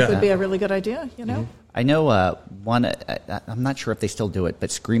 I think would be a really good idea. I know one. I'm not sure if they still do it,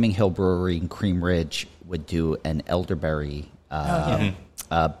 but Screaming Hill Brewery in Cream Ridge would do an elderberry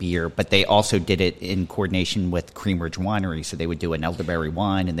beer, but they also did it in coordination with Cream Ridge Winery. So they would do an elderberry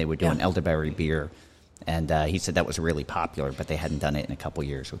wine and they would do an elderberry beer. And he said that was really popular, but they hadn't done it in a couple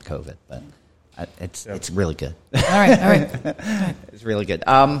years with COVID. But it's really good. All right. It's really good.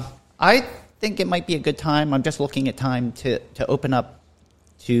 I think it might be a good time. I'm just looking at time to open up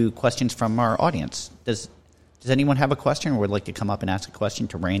to questions from our audience. Does anyone have a question or would like to come up and ask a question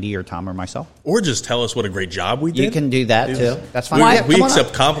to Randy or Tom or myself? Or just tell us what a great job we did. You can do that too. That's fine. We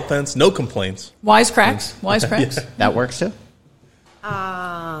accept compliments, no complaints. Wisecracks. That works too.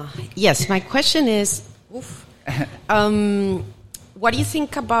 Yes, my question is, what do you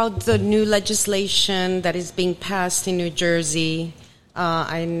think about the new legislation that is being passed in New Jersey?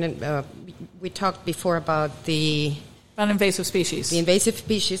 We talked before about the invasive species. The invasive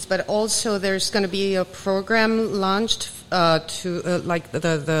species, but also there's going to be a program launched to like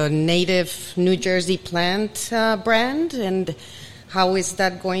the native New Jersey plant brand, and how is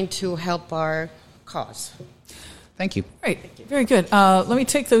that going to help our cause? Thank you. Great. Very good. Let me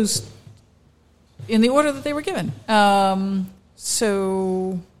take those in the order that they were given.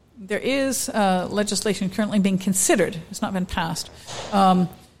 So there is legislation currently being considered. It's not been passed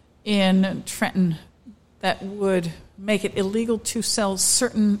in Trenton that would make it illegal to sell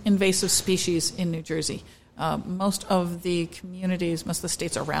certain invasive species in New Jersey. Most of the communities, most of the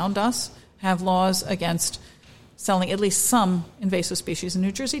states around us have laws against selling at least some invasive species, and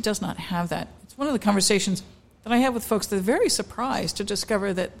New Jersey does not have that. It's one of the conversations that I have with folks that are very surprised to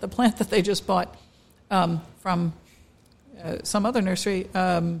discover that the plant that they just bought from some other nursery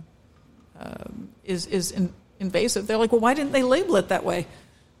is invasive. They're like, well, why didn't they label it that way?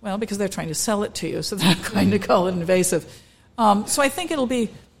 Well, because they're trying to sell it to you, so they're not going to call it invasive. So I think it'll be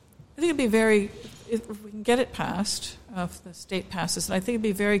very, if we can get it passed, if the state passes it, I think it'd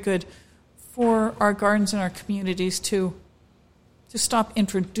be very good for our gardens and our communities to stop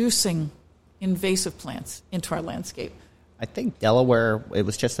introducing invasive plants into our landscape. I think Delaware, it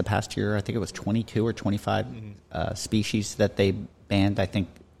was just the past year, I think it was 22 or 25 species that they banned. I think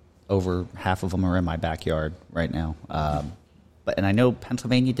over half of them are in my backyard right now. And I know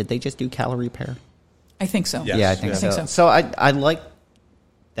Pennsylvania, did they just do calorie pear? I think so. Yes. Yeah, I think so. So I like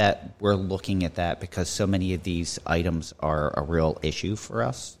that we're looking at that because so many of these items are a real issue for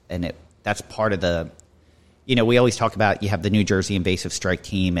us. And that's part of the, we always talk about you have the New Jersey Invasive Strike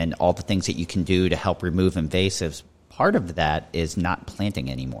Team and all the things that you can do to help remove invasives. Part of that is not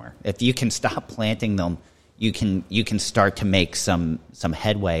planting anymore. If you can stop planting them, you can start to make some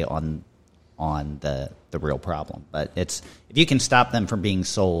headway on the real problem. But if you can stop them from being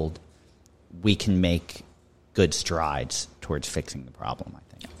sold, we can make good strides towards fixing the problem, I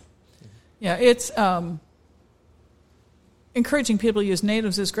think. Yeah, it's encouraging people to use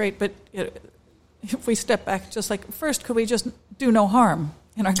natives is great, but if we step back, just like first, could we just do no harm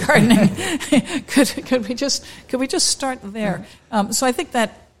in our gardening? could we just start there? So I think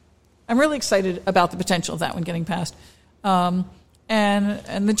that I'm really excited about the potential of that one getting passed. And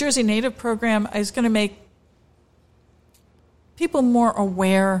the Jersey Native program is going to make people more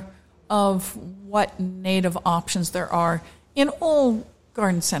aware of what native options there are in all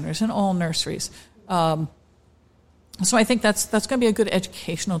garden centers, in all nurseries. So I think that's going to be a good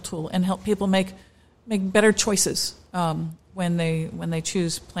educational tool and help people make better choices when they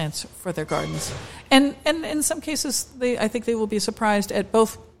choose plants for their gardens. And in some cases, I think they will be surprised at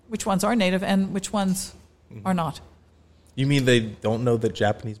both which ones are native and which ones are not. You mean they don't know that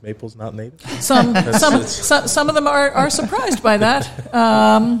Japanese maple's not native? Some of them are surprised by that.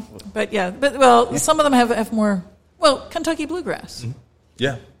 But some of them have more. Well, Kentucky bluegrass. Mm-hmm.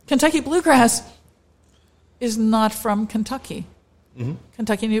 Yeah. Kentucky bluegrass is not from Kentucky. Mm-hmm.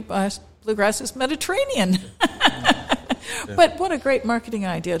 Kentucky bluegrass is Mediterranean. But what a great marketing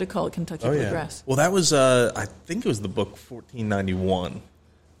idea to call it Kentucky bluegrass. Well, that was, I think it was the book 1491,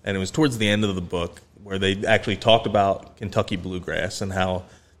 and it was towards the end of the book where they actually talked about Kentucky bluegrass and how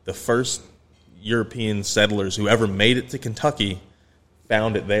the first European settlers who ever made it to Kentucky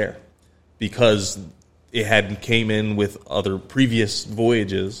found it there because it had came in with other previous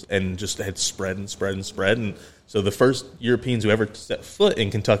voyages and just had spread and spread and spread. And so the first Europeans who ever set foot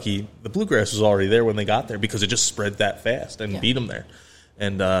in Kentucky, the bluegrass was already there when they got there because it just spread that fast and beat them there.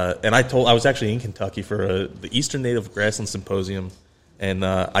 And I was actually in Kentucky for the Eastern Native Grassland Symposium, and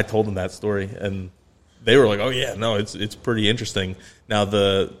I told them that story, and they were like, "Oh yeah, no, it's pretty interesting." Now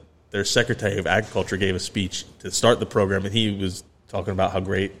their Secretary of Agriculture gave a speech to start the program, and he was talking about how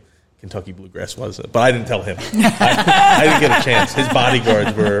great Kentucky bluegrass was, but I didn't tell him. I didn't get a chance. His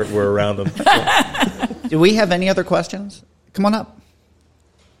bodyguards were around him. So. Do we have any other questions? Come on up.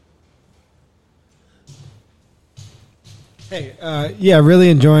 Hey, really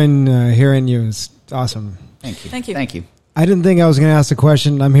enjoying hearing you. It's awesome. Thank you. Thank you. Thank you. I didn't think I was going to ask the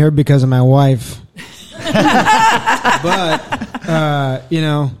question. I'm here because of my wife. But,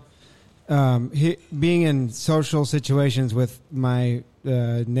 being in social situations with my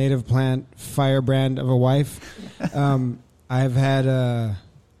native plant firebrand of a wife, I've heard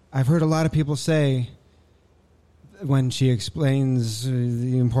a lot of people say when she explains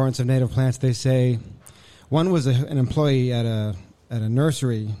the importance of native plants, they say one was an employee at a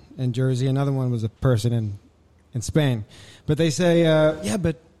nursery in Jersey, another one was a person in Spain. But they say,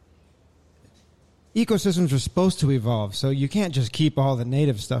 but ecosystems are supposed to evolve, so you can't just keep all the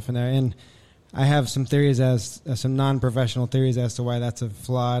native stuff in there. And I have some theories some non-professional theories as to why that's a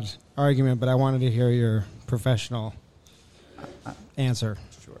flawed argument, but I wanted to hear your professional answer.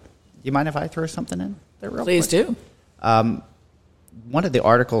 Sure. Do you mind if I throw something in there real Please quick? do. One of the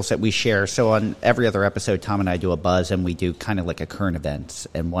articles that we share, so on every other episode, Tom and I do a buzz, and we do kind of like a current events,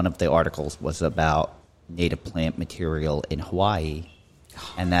 and one of the articles was about native plant material in Hawaii,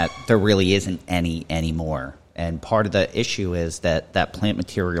 and that there really isn't any anymore. And part of the issue is that plant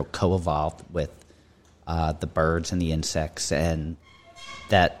material co-evolved with the birds and the insects, and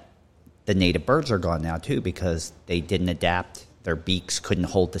that the native birds are gone now too because they didn't adapt. Their beaks couldn't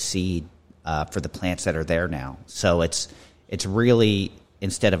hold the seed for the plants that are there now. So it's really,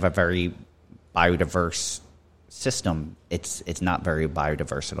 instead of a very biodiverse system, it's not very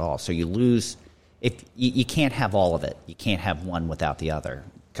biodiverse at all. So you lose. If you can't have all of it, you can't have one without the other,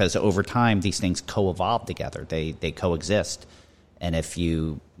 because over time these things co-evolve together. They coexist, and if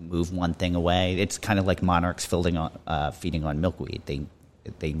you move one thing away, it's kind of like monarchs feeding on milkweed.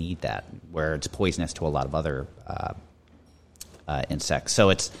 They need that, where it's poisonous to a lot of other insects.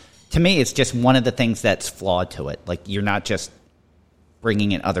 So to me, it's just one of the things that's flawed to it. Like, you're not just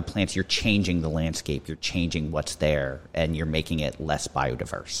bringing in other plants; you're changing the landscape. You're changing what's there, and you're making it less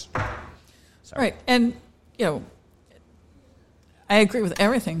biodiverse. Right, and I agree with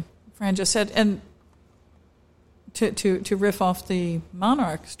everything Fran just said, and to riff off the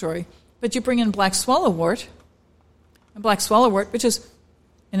monarch story, but you bring in black swallowwort, which is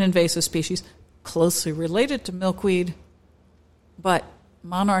an invasive species closely related to milkweed, but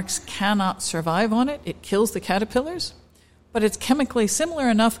monarchs cannot survive on it. It kills the caterpillars, but it's chemically similar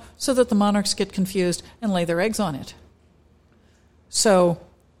enough so that the monarchs get confused and lay their eggs on it. So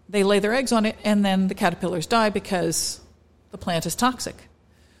they lay their eggs on it, and then the caterpillars die because the plant is toxic.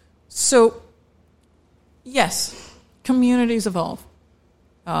 So, yes, communities evolve.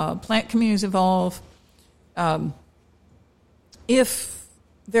 Plant communities evolve. If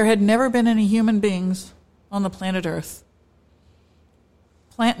there had never been any human beings on the planet Earth,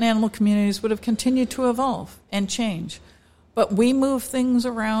 plant and animal communities would have continued to evolve and change. But we move things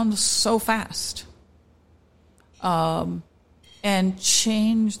around so fast. And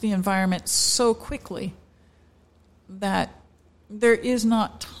change the environment so quickly that there is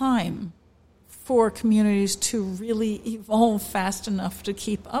not time for communities to really evolve fast enough to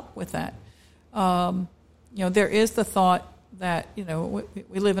keep up with that. There is the thought that,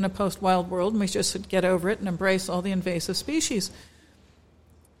 we live in a post-wild world and we just should get over it and embrace all the invasive species.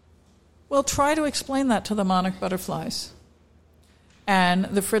 Well, try to explain that to the monarch butterflies and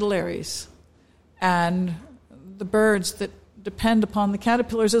the fritillaries and the birds that depend upon the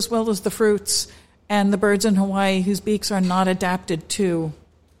caterpillars as well as the fruits, and the birds in Hawaii whose beaks are not adapted to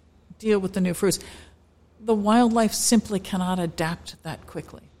deal with the new fruits. The wildlife simply cannot adapt that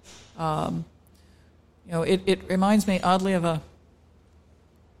quickly. It reminds me oddly of a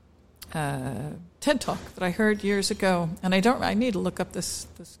TED Talk that I heard years ago, and I need to look up this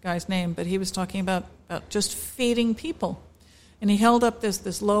guy's name, but he was talking about just feeding people. And he held up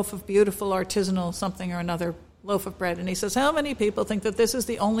this loaf of beautiful artisanal something or another loaf of bread, and he says, how many people think that this is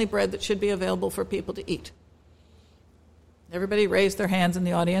the only bread that should be available for people to eat? Everybody raised their hands in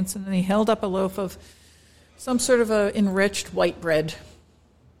the audience, and then he held up a loaf of some sort of a enriched white bread.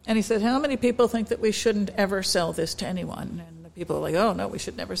 And he said, how many people think that we shouldn't ever sell this to anyone? And the People are like, oh, no, we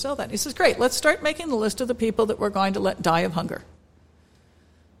should never sell that. And he says, great, let's start making the list of the people that we're going to let die of hunger.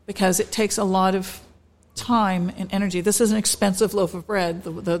 Because it takes a lot of time and energy. This is an expensive loaf of bread,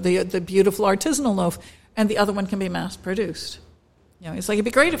 the beautiful artisanal loaf, and the other one can be mass-produced. It's like, it'd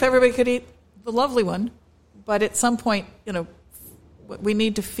be great if everybody could eat the lovely one, but at some point, we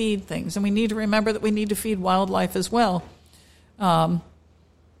need to feed things, and we need to remember that we need to feed wildlife as well.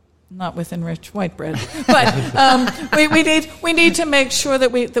 Not with enriched white bread, but we need to make sure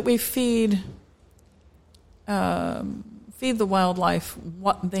that we feed the wildlife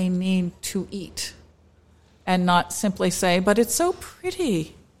what they need to eat, and not simply say, "But it's so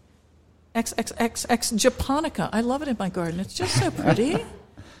pretty." XXXX japonica. I love it in my garden. It's just so pretty.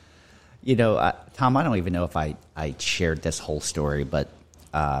 Tom, I don't even know if I shared this whole story, but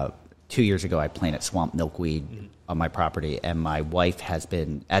 2 years ago I planted swamp milkweed on my property, and my wife has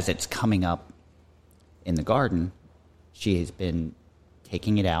been, as it's coming up in the garden, she has been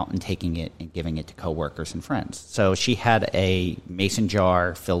taking it out and taking it and giving it to coworkers and friends. So she had a mason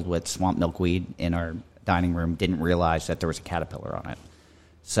jar filled with swamp milkweed in our dining room, didn't realize that there was a caterpillar on it.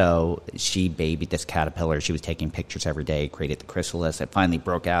 So she babied this caterpillar. She was taking pictures every day, created the chrysalis. It finally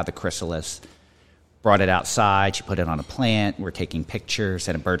broke out of the chrysalis, brought it outside. She put it on a plant. We're taking pictures,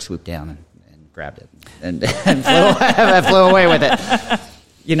 and a bird swooped down and grabbed it and flew away with it.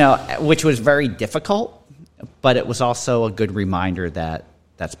 Which was very difficult, but it was also a good reminder that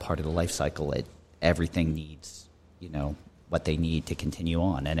that's part of the life cycle. Everything needs, what they need to continue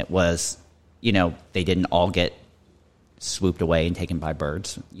on. And it was, they didn't all get swooped away and taken by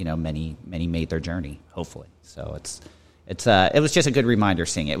birds. Many made their journey, hopefully. So it was just a good reminder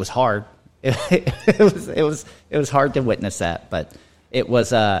seeing it. It was hard. It was hard to witness that, but it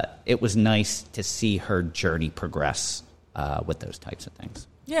was nice to see her journey progress with those types of things.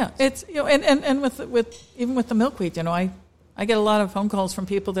 Yeah, it's and with even with the milkweed, I get a lot of phone calls from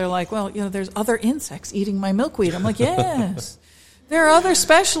people. They're like, well, there's other insects eating my milkweed. I'm like, yes. There are other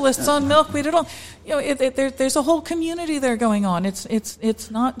specialists on milkweed. There's a whole community there going on.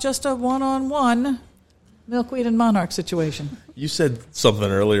 It's not just a one-on-one milkweed and monarch situation. You said something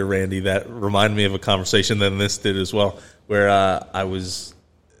earlier, Randy, that reminded me of a conversation that this did as well, where I was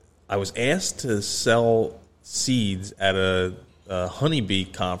asked to sell seeds at a honeybee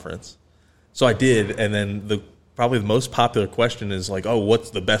conference. So I did, and then probably the most popular question is like, oh, what's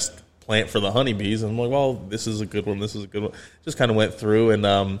the best plant for the honeybees? And I'm like, well, this is a good one, this is a good one. Just kind of went through, and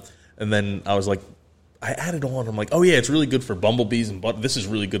then I was like, I added on, I'm like, oh yeah, it's really good for bumblebees, and this is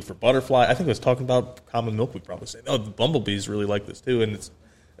really good for butterfly. I think I was talking about common milkweed, probably saying, oh, the bumblebees really like this too, and it's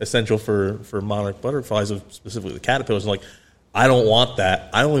essential for monarch butterflies, specifically the caterpillars. I'm like, I don't want that.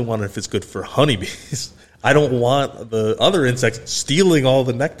 I only want it if it's good for honeybees. I don't want the other insects stealing all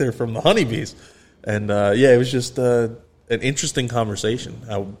the nectar from the honeybees. And it was just an interesting conversation.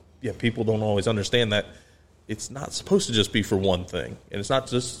 How people don't always understand that it's not supposed to just be for one thing, and it's not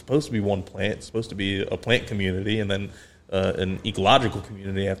just supposed to be one plant. It's supposed to be a plant community, and then an ecological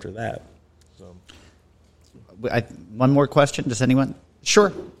community after that. So, one more question. Does anyone? Sure.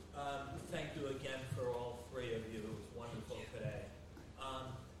 Thank you again for all three of you. It was wonderful today.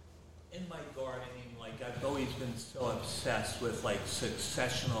 In my gardening, I've always been so obsessed with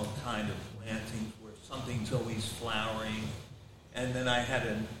successional kind of plantings where something's always flowering. And then I have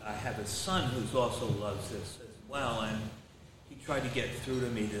a son who also loves this as well, and he tried to get through to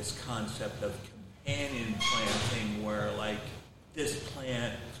me this concept of companion planting, where this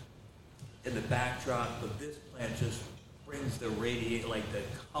plant in the backdrop of this plant just brings the the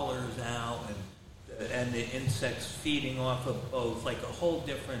colors out, and the insects feeding off of both, a whole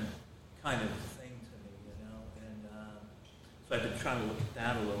different kind of thing to me, And so I've been trying to look at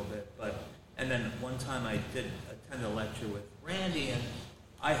that a little bit, and then one time I did attend a lecture with Randy, and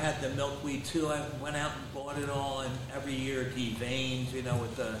I had the milkweed too. I went out and bought it all, and every year deveins,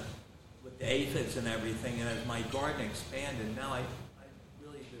 with the aphids and everything. And as my garden expanded, now I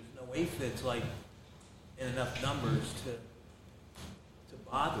really, there's no aphids in enough numbers to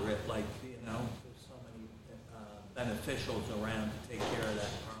bother it. There's so many beneficials around to take care of that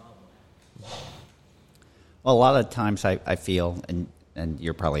problem. Well, a lot of times I feel, and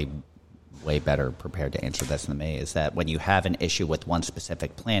you're probably way better prepared to answer this than me, is that when you have an issue with one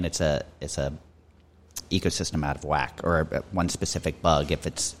specific plant, it's a ecosystem out of whack, or one specific bug. If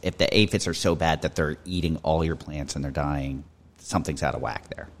the aphids are so bad that they're eating all your plants and they're dying, something's out of whack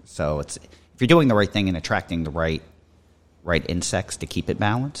there. So if you're doing the right thing and attracting the right insects to keep it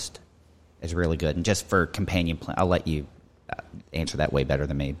balanced, is really good. And just for companion plant, I'll let you answer that way better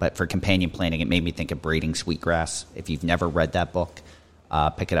than me. But for companion planting, it made me think of Braiding Sweetgrass. If you've never read that book,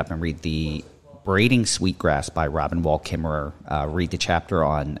 pick it up and read the called Braiding Sweetgrass by Robin Wall Kimmerer. Read the chapter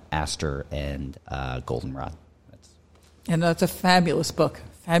on aster and goldenrod. And that's a fabulous book.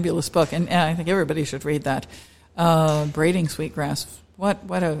 And I think everybody should read that. Braiding Sweetgrass.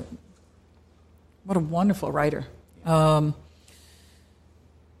 What a wonderful writer. But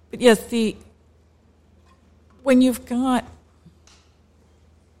yes, when you've got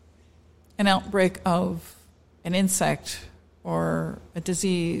an outbreak of an insect or a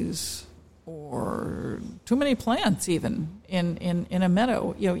disease or too many plants even in a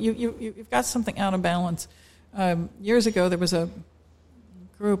meadow, you've got something out of balance. Years ago, there was a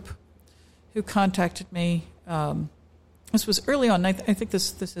group who contacted me. This was early on. I think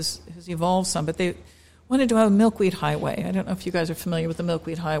this has evolved some, but they wanted to have a milkweed highway. I don't know if you guys are familiar with the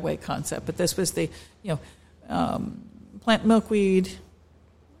milkweed highway concept, but this was the plant milkweed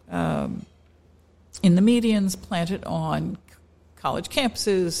in the medians, planted on college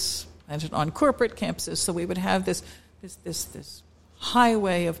campuses, planted on corporate campuses. So we would have this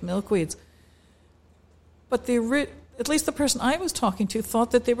highway of milkweeds. But at least the person I was talking to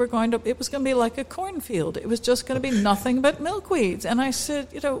thought that it was going to be like a cornfield. It was just going to be nothing but milkweeds. And I said,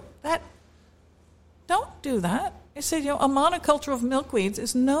 don't do that. I said, a monoculture of milkweeds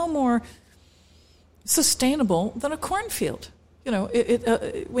is no more sustainable than a cornfield.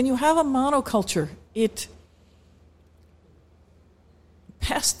 When you have a monoculture,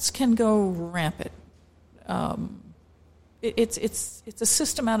 pests can go rampant. It's a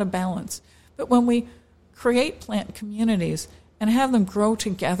system out of balance. But when we create plant communities and have them grow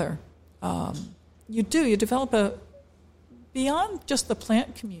together, you develop beyond just the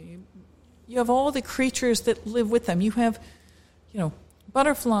plant community. You have all the creatures that live with them. You have,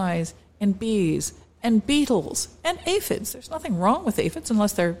 butterflies and bees and beetles and aphids. There's nothing wrong with aphids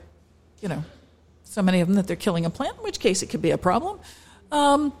unless they're, so many of them that they're killing a plant, in which case it could be a problem.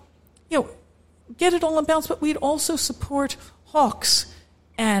 Get it all in balance, but we'd also support hawks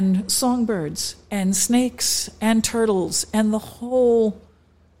and songbirds and snakes and turtles and the whole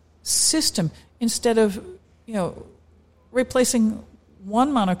system instead of, replacing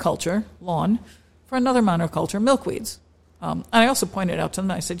one monoculture, lawn, for another monoculture, milkweeds. And I also pointed out to them,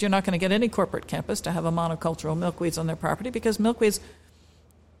 I said, you're not going to get any corporate campus to have a monocultural milkweeds on their property because milkweeds,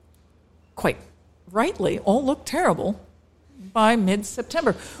 quite rightly, all look terrible by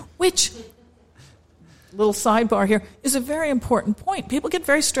mid-September, which, little sidebar here, is a very important point. People get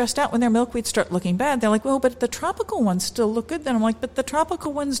very stressed out when their milkweeds start looking bad. They're like, well, but the tropical ones still look good. Then I'm like, but the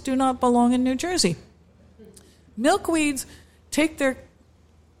tropical ones do not belong in New Jersey. Milkweeds take their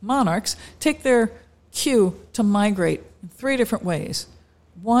cue to migrate in 3 different ways.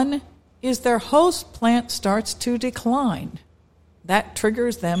 One is their host plant starts to decline. That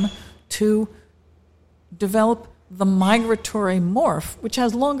triggers them to develop the migratory morph, which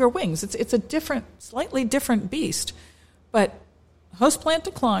has longer wings. It's a slightly different beast. But host plant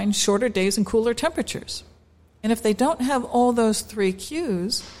decline, shorter days and cooler temperatures. And if they don't have all those 3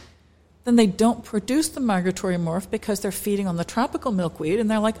 cues, then they don't produce the migratory morph because they're feeding on the tropical milkweed, and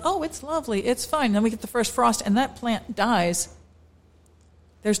they're like, oh, it's lovely, it's fine. Then we get the first frost, and that plant dies.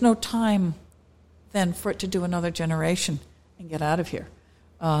 There's no time then for it to do another generation and get out of here.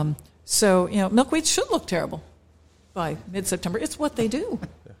 So milkweeds should look terrible by mid-September. It's what they do.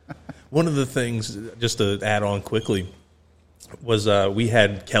 One of the things, just to add on quickly, was we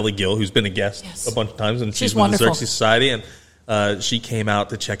had Kelly Gill, who's been a guest a bunch of times, and she's with the Xerces Society, and she came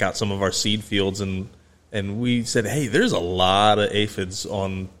out to check out some of our seed fields, and we said, hey, there's a lot of aphids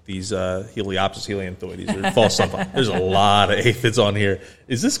on these Heliopsis helianthoides, or false sunflower. There's a lot of aphids on here.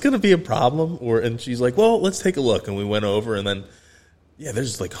 Is this going to be a problem? And she's like, well, let's take a look. And we went over, and then,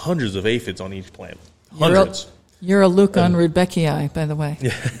 there's like hundreds of aphids on each plant. Hundreds. You're a Leucon rudbeckii, by the way.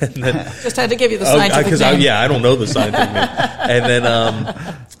 Yeah, and then, just had to give you the scientific name. I don't know the scientific name.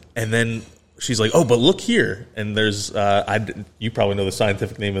 And then she's like, oh, but look here. And there's, you probably know the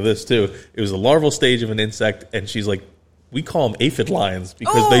scientific name of this too. It was the larval stage of an insect, and she's like, we call them aphid lions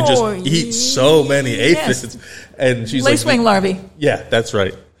because they just eat so many aphids. And she's lacewing larvae. Yeah, that's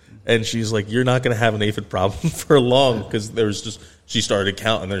right. And she's like, you're not going to have an aphid problem for long because she started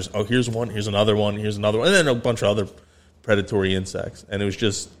counting. There's, here's one, here's another one, here's another one, and then a bunch of other predatory insects. And it was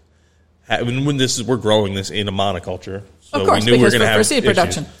just, we're growing this in a monoculture. So of course, we knew we were going to have seed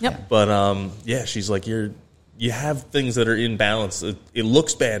production. Yep. But she's like, you have things that are in balance. It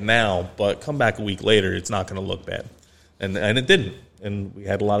looks bad now, but come back a week later, it's not going to look bad. And it didn't. And we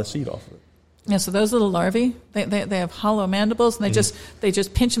had a lot of seed off of it. Yeah, so those little larvae, they have hollow mandibles, and they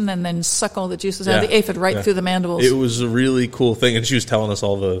just pinch them and then suck all the juices out of the aphid through the mandibles. It was a really cool thing, and she was telling us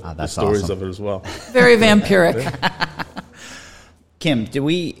all the stories of it as well. Very vampiric. Kim,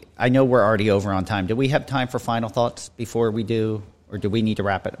 I know we're already over on time. Do we have time for final thoughts before we do, or do we need to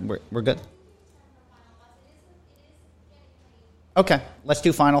wrap it? We're good? Okay, let's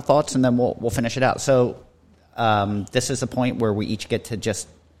do final thoughts, and then we'll finish it out. So this is a point where we each get to just,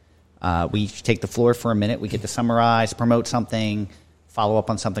 we each take the floor for a minute. We get to summarize, promote something, follow up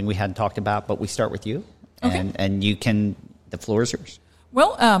on something we hadn't talked about, but we start with you. Okay. And you can, the floor is yours.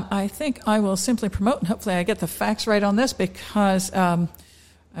 Well, I think I will simply promote, and hopefully I get the facts right on this, because I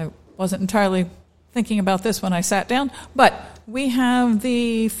wasn't entirely thinking about this when I sat down, but we have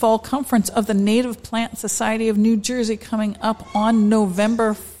the fall conference of the Native Plant Society of New Jersey coming up on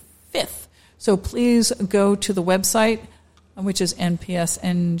November 5th. So please go to the website, which is npsnj.org,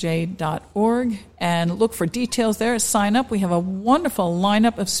 and look for details there. Sign up. We have a wonderful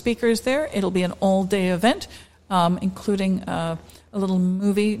lineup of speakers there. It'll be an all-day event, including a little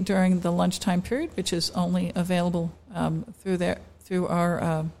movie during the lunchtime period, which is only available through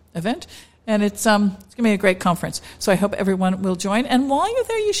our event. And it's going to be a great conference. So I hope everyone will join. And while you're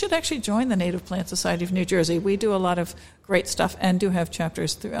there, you should actually join the Native Plant Society of New Jersey. We do a lot of great stuff and do have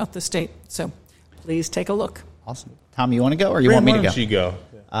chapters throughout the state. So please take a look. Awesome. Tom, you want to go, or you want me to go? Why don't you go?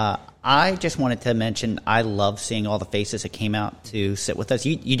 I just wanted to mention I love seeing all the faces that came out to sit with us.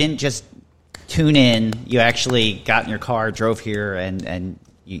 You didn't just tune in. You actually got in your car, drove here, and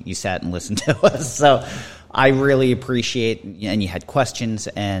you sat and listened to us. So I really appreciate, and you had questions,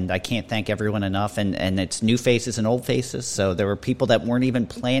 and I can't thank everyone enough. And it's new faces and old faces. So there were people that weren't even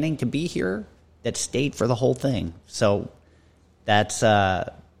planning to be here that stayed for the whole thing. So that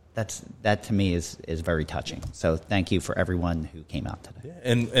to me is very touching. So thank you for everyone who came out today.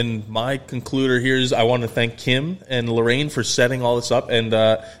 And my concluder here is I want to thank Kim and Lorraine for setting all this up, and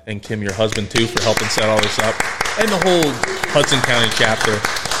Kim, your husband, too, for helping set all this up, and the whole Hudson County chapter.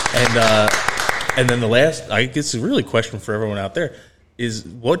 And then the last, I guess, really question for everyone out there is,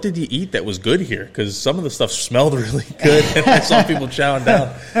 what did you eat that was good here? Because some of the stuff smelled really good, and I saw people chowing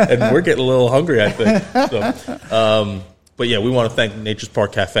down, and we're getting a little hungry, I think. So, but yeah, we want to thank Nature's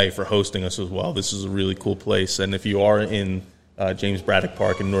Park Cafe for hosting us as well. This is a really cool place, and if you are in James Braddock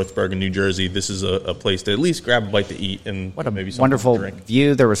Park in North Bergen, New Jersey, this is a place to at least grab a bite to eat and what a maybe something wonderful to drink.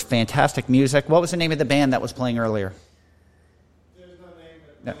 view. There was fantastic music. What was the name of the band that was playing earlier? There's no name,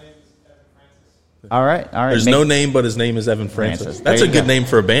 but my name is Evan Francis. All right. There's no name, but his name is Evan Francis. Francis. That's There a you good go. name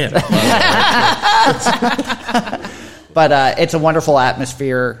for a band. But it's a wonderful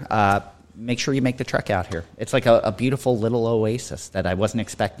atmosphere. Make sure you make the trek out here. It's like a beautiful little oasis that I wasn't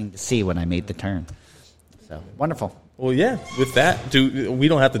expecting to see when I made the turn. So wonderful. Well, yeah, with that, we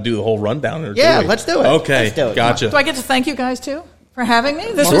don't have to do the whole rundown. Or Yeah, do we? let's do it. Okay, Let's do it. gotcha. Do I get to thank you guys, too, for having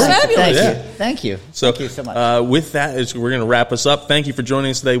me? This Sure. was fabulous. Thank you. So, Thank you so much. With that, we're going to wrap us up. Thank you for joining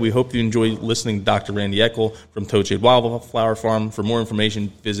us today. We hope you enjoyed listening to Dr. Randy Eckel from Toadshade Wildflower Farm. For more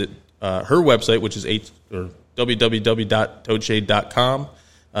information, visit her website, which is www.toadshade.com.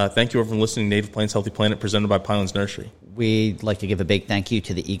 Thank you everyone for listening to Native Plants Healthy Planet, presented by Pinelands Nursery. We'd like to give a big thank you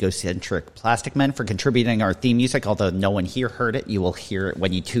to the Egocentric Plastic Men for contributing our theme music. Although no one here heard it, you will hear it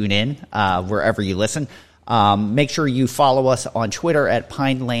when you tune in, wherever you listen. Make sure you follow us on Twitter at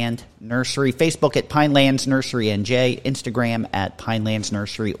Pineland Nursery, Facebook at Pinelands Nursery NJ, Instagram at Pinelands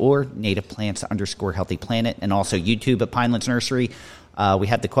Nursery or Native Plants _Healthy Planet, and also YouTube at Pinelands Nursery. We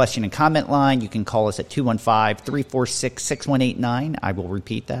have the question and comment line. You can call us at 215-346-6189. I will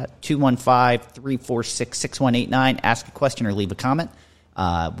repeat that, 215-346-6189. Ask a question or leave a comment.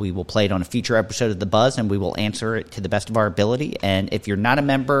 We will play it on a future episode of The Buzz, and we will answer it to the best of our ability. And if you're not a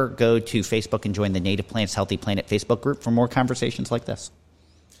member, go to Facebook and join the Native Plants Healthy Planet Facebook group for more conversations like this.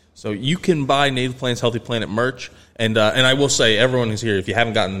 So you can buy Native Plants Healthy Planet merch. And I will say, everyone who's here, if you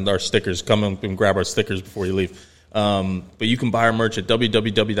haven't gotten our stickers, come and grab our stickers before you leave. But you can buy our merch at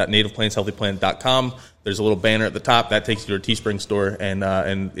www.nativeplantshealthyplanet.com. There's a little banner at the top that takes you to our Teespring store,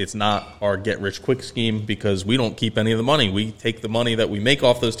 and it's not our get-rich-quick scheme because we don't keep any of the money. We take the money that we make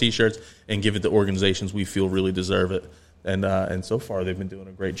off those T-shirts and give it to organizations we feel really deserve it. And so far they've been doing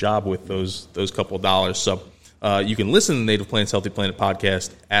a great job with those couple of dollars. So you can listen to the Native Plants Healthy Planet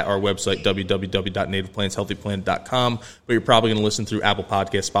podcast at our website, www.nativeplantshealthyplanet.com, but you're probably going to listen through Apple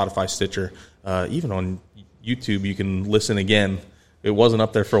Podcasts, Spotify, Stitcher, even on YouTube. You can listen again. It wasn't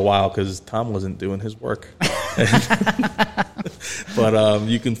up there for a while because Tom wasn't doing his work. But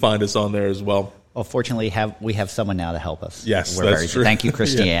you can find us on there as well. Well, fortunately, we have someone now to help us. Yes, We're that's very true. Thank you,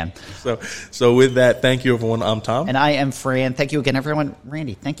 Christiane. Yeah. So with that, thank you, everyone. I'm Tom. And I am Fran. Thank you again, everyone.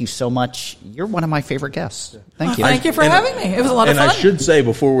 Randy, thank you so much. You're one of my favorite guests. Thank you. Thank you for having me. It was a lot of fun. And I should say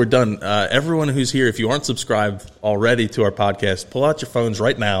before we're done, everyone who's here, if you aren't subscribed already to our podcast, pull out your phones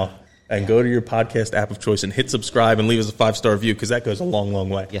right now and go to your podcast app of choice and hit subscribe and leave us a 5-star review, because that goes a long, long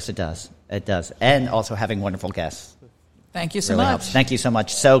way. Yes, it does. It does. And also having wonderful guests. Thank you so Really much. helps. Thank you so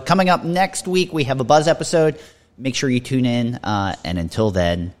much. So coming up next week, we have a Buzz episode. Make sure you tune in. And until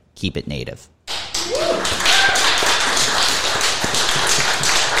then, keep it native.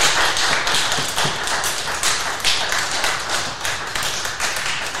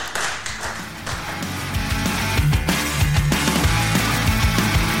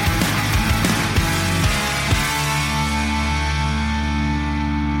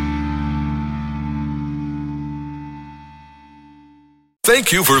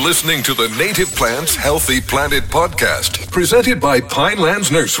 Thank you for listening to the Native Plants Healthy Planet podcast, presented by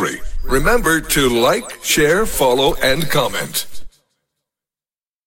Pinelands Nursery. Remember to like, share, follow, and comment.